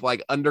hunter with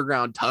like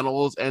underground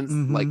tunnels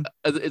and like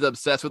is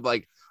obsessed with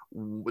like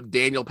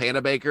Daniel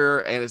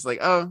Panabaker. And it's like,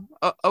 oh,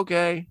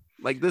 okay.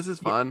 Like, this is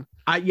fun.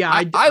 I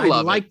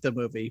like the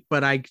movie,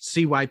 but I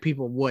see why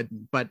people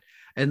wouldn't.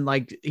 And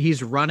like,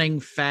 he's running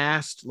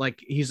fast,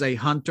 like he's a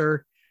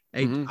hunter.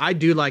 I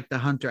do like the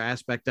hunter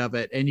aspect of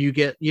it. And you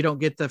don't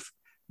get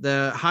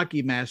the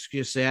hockey mask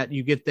you set.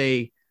 You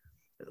get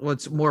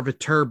what's more of a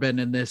turban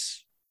in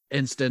this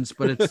instance,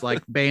 but it's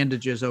like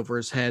bandages over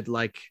his head.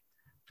 Like,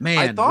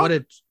 man,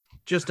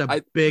 just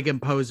a big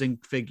imposing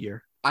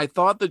figure. I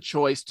thought the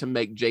choice to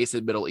make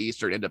Jason Middle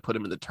Eastern and to put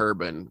him in the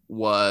turban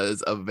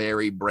was a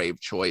very brave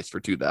choice for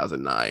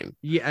 2009.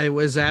 Yeah, it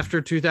was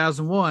after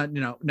 2001.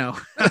 No.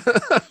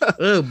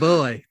 Oh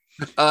boy.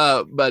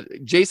 But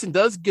Jason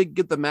does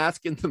get the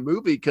mask in the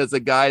movie because the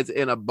guy's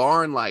in a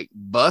barn like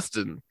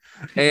busting,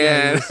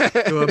 and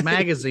to a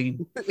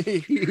magazine.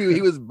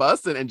 he was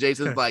busting, and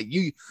Jason's like,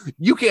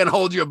 you can't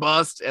hold your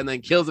bust, and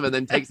then kills him, and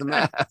then takes the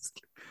mask.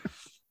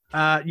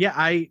 I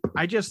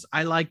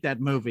like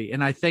that movie,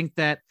 and I think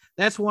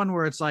that's one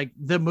where it's like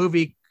the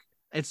movie,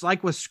 it's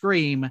like with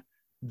Scream,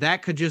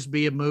 that could just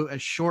be a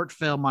short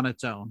film on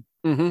its own.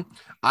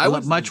 I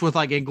would much with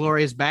like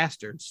Inglourious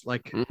Bastards,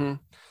 like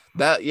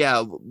that.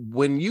 Yeah,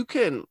 when you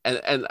can,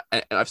 and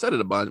I've said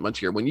it a bunch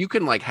here, when you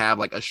can like have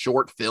like a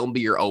short film be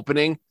your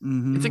opening,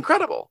 it's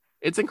incredible.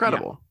 It's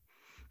incredible.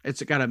 Yeah.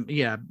 It's got a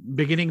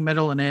beginning,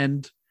 middle, and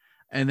end.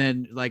 And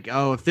then like,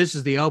 oh, if this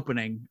is the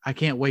opening, I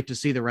can't wait to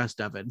see the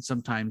rest of it. And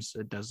sometimes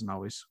it doesn't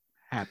always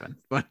happen,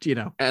 but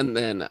And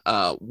then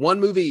one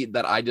movie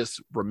that I just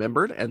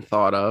remembered and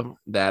thought of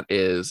that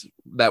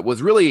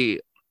was really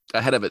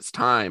ahead of its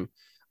time,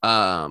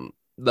 the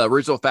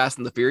original Fast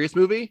and the Furious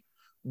movie,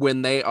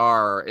 when it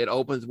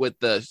opens with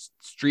the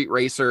street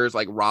racers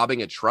like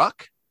robbing a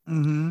truck.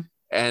 And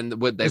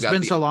it's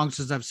been so long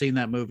since I've seen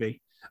that movie.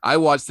 I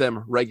watch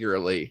them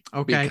regularly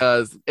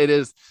because it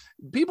is,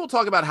 people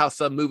talk about how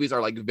some movies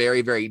are like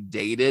very, very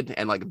dated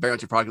and like very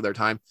much a product of their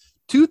time.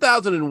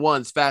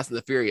 2001's Fast and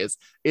the Furious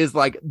is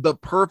like the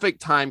perfect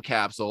time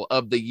capsule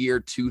of the year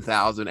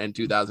 2000 and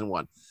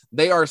 2001.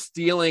 They are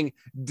stealing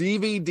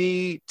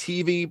DVD,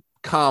 TV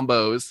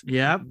combos.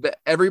 Yeah.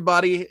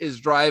 Everybody is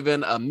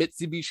driving a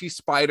Mitsubishi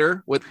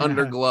Spider with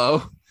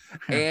underglow.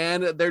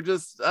 And they're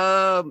just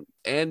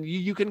and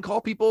you can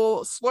call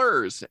people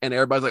slurs, and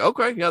everybody's like,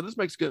 okay, yeah, this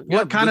makes good.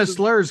 What kind of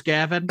slurs,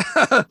 Gavin?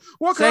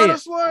 What kind of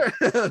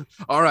slur?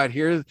 All right,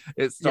 here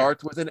it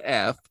starts with an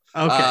F.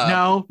 Okay,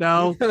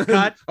 no,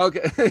 cut.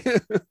 Okay.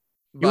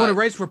 You want to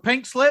race for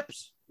pink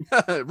slips?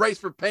 Race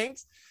for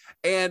pinks.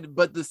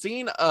 But the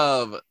scene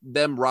of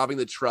them robbing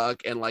the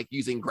truck and like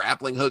using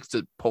grappling hooks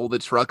to pull the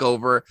truck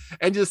over,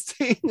 and just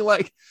seeing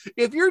like,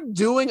 if you're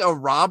doing a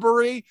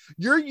robbery,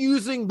 you're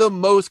using the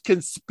most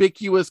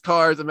conspicuous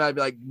cars. And I'd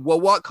be like, well,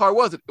 what car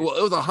was it? Well,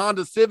 it was a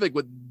Honda Civic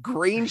with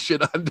green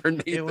shit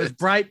underneath it. It was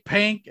bright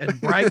pink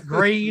and bright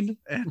green.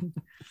 And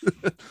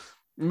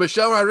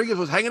Michelle Rodriguez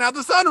was hanging out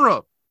the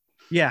sunroof.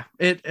 Yeah,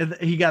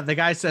 the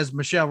guy says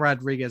Michelle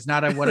Rodriguez,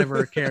 not a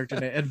whatever character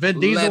name. And Vin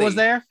Diesel Letty. Was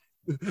there.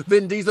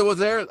 Vin Diesel was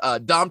there.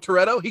 Dom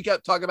Toretto, he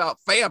kept talking about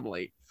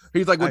family.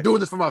 He's like, we're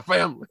doing this for my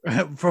family.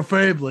 For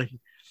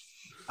family.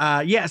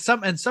 Yeah,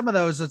 some of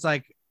those, it's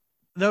like,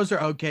 those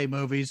are okay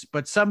movies,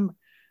 but some,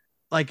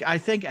 like, I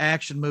think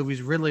action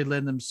movies really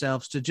lend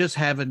themselves to just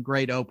having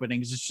great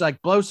openings. It's just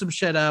like, blow some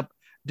shit up,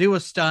 do a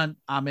stunt,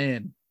 I'm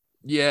in.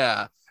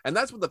 Yeah. And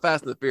that's what the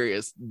Fast and the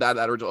Furious, that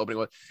original opening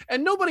was.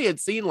 And nobody had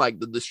seen like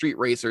the street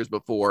racers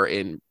before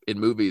in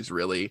movies,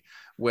 really,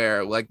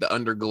 where like the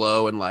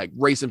Underglow and like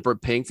Racing for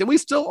Pinks. And we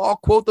still all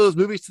quote those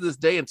movies to this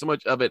day. And so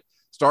much of it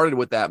started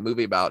with that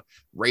movie about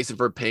racing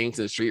for pinks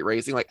and street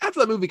racing. Like after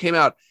that movie came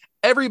out,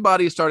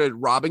 everybody started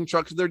robbing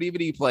trucks with their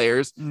DVD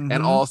players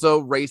and also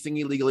racing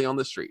illegally on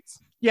the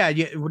streets. Yeah,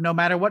 no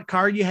matter what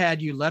car you had,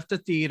 you left the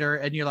theater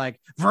and you're like,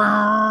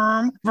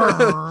 vroom,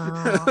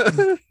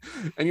 vroom.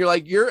 And you're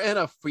like, you're in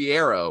a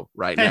Fiero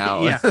right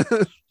now. Yeah,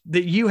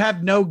 you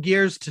have no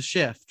gears to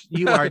shift.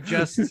 You are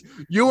just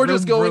you were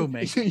just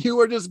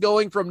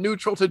going from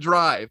neutral to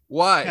drive.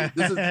 Why?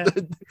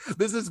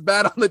 This is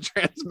bad on the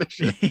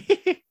transmission.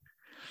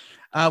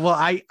 Well,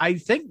 I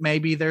think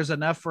maybe there's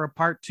enough for a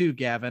part 2,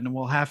 Gavin, and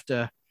we'll have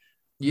to.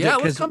 Yeah,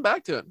 let's come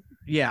back to it.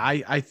 Yeah,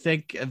 I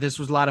think this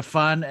was a lot of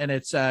fun, and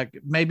it's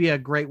maybe a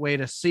great way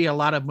to see a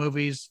lot of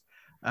movies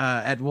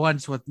at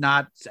once with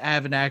not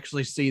having to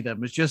actually see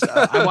them. It's just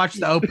I watch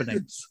the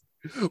openings.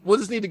 We'll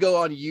just need to go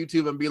on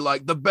YouTube and be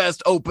like the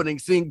best opening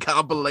scene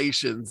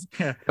compilations.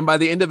 And by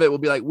the end of it, we'll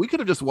be like, we could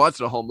have just watched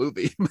a whole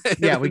movie.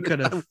 Yeah, we could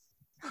have.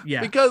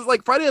 Yeah. Because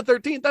like Friday the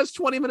 13th, that's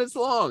 20 minutes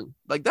long.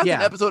 Like that's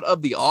an episode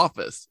of The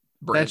Office.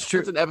 Brent. That's true.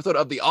 It's an episode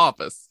of The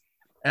Office.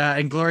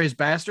 Inglourious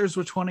Basterds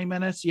with 20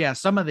 minutes. Yeah,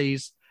 some of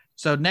these.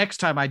 So next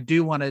time I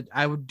do want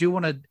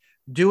to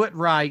do it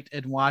right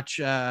and watch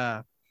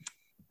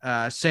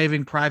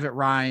Saving Private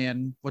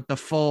Ryan with the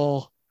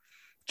full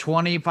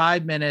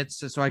 25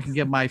 minutes so I can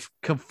give my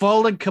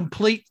full and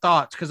complete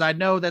thoughts, because I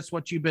know that's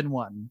what you've been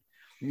wanting.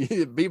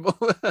 People,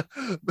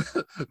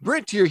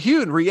 Brent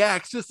Terhune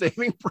reacts to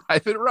Saving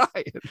Private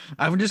Ryan.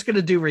 I'm just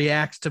gonna do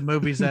reacts to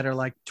movies that are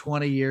like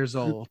 20 years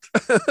old.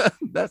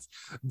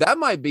 That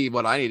might be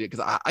what I needed,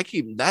 because I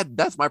keep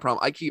that's my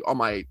problem. I keep on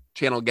my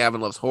channel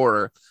Gavin Loves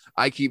Horror,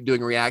 I keep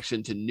doing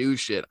reaction to new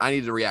shit. I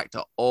need to react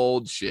to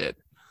old shit.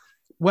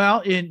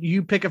 Well, and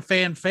you pick a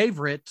fan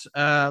favorite,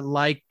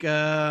 like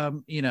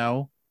you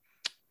know,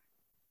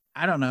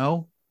 I don't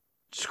know,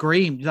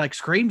 Scream. Like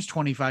Scream's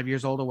 25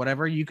 years old or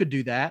whatever. You could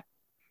do that.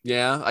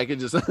 Yeah, I could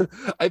just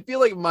I feel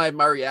like my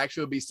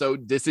reaction would be so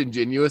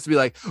disingenuous to be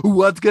like,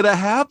 what's gonna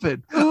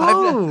happen?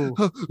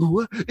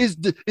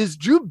 Is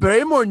Drew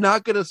Barrymore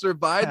not gonna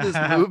survive this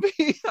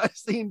movie I've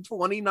seen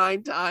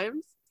 29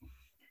 times?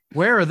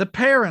 Where are the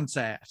parents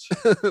at?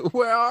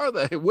 Where are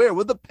they? Where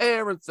were the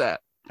parents at?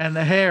 And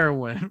the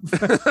heroin.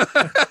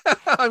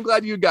 I'm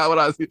glad you got what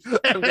I was.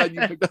 I'm glad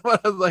you picked up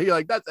what I was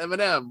like that's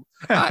Eminem.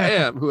 I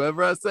am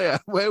whoever I say.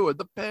 Where were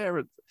the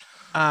parents?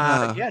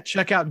 Yeah,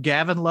 check out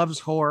Gavin Loves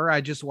Horror. I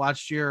just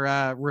watched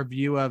your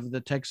review of the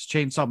Texas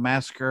Chainsaw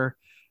Massacre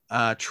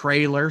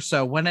trailer.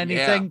 So when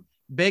anything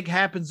big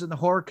happens in the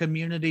horror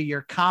community,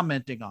 you're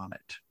commenting on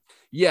it.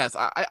 Yes,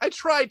 I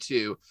try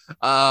to.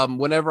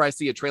 Whenever I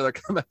see a trailer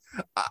come out,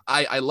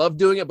 I love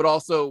doing it, but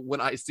also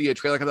when I see a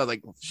trailer come out,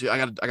 like, shit, I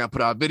gotta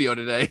put out a video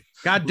today.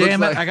 God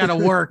damn it, I gotta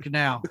work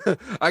now.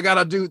 I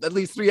gotta do at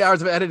least 3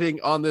 hours of editing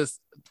on this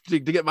to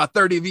get my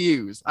 30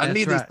 views. I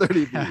need these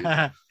 30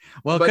 views.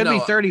 Well, it could be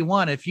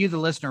 31 if you, the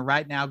listener,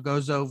 right now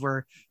goes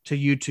over to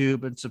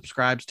YouTube and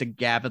subscribes to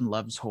Gavin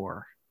Loves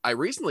Horror. I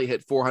recently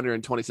hit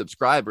 420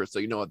 subscribers, so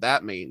you know what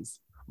that means.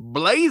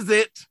 Blaze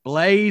it.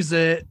 Blaze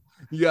it.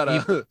 You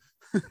gotta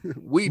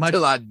weed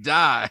till I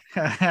die.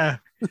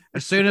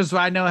 As soon as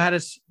I know how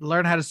to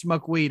learn how to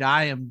smoke weed,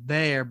 I am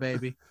there,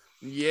 baby.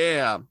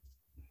 Yeah.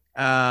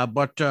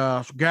 But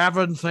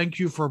Gavin, thank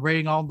you for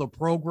being on the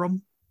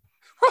program.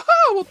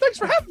 Oh, well, thanks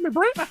for having me,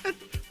 Brent.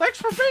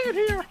 Thanks for being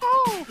here.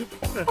 Oh,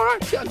 all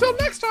right. Until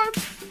next time.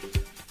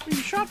 You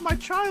shot my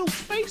child's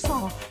face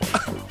off.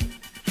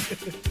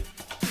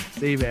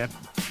 See you, man.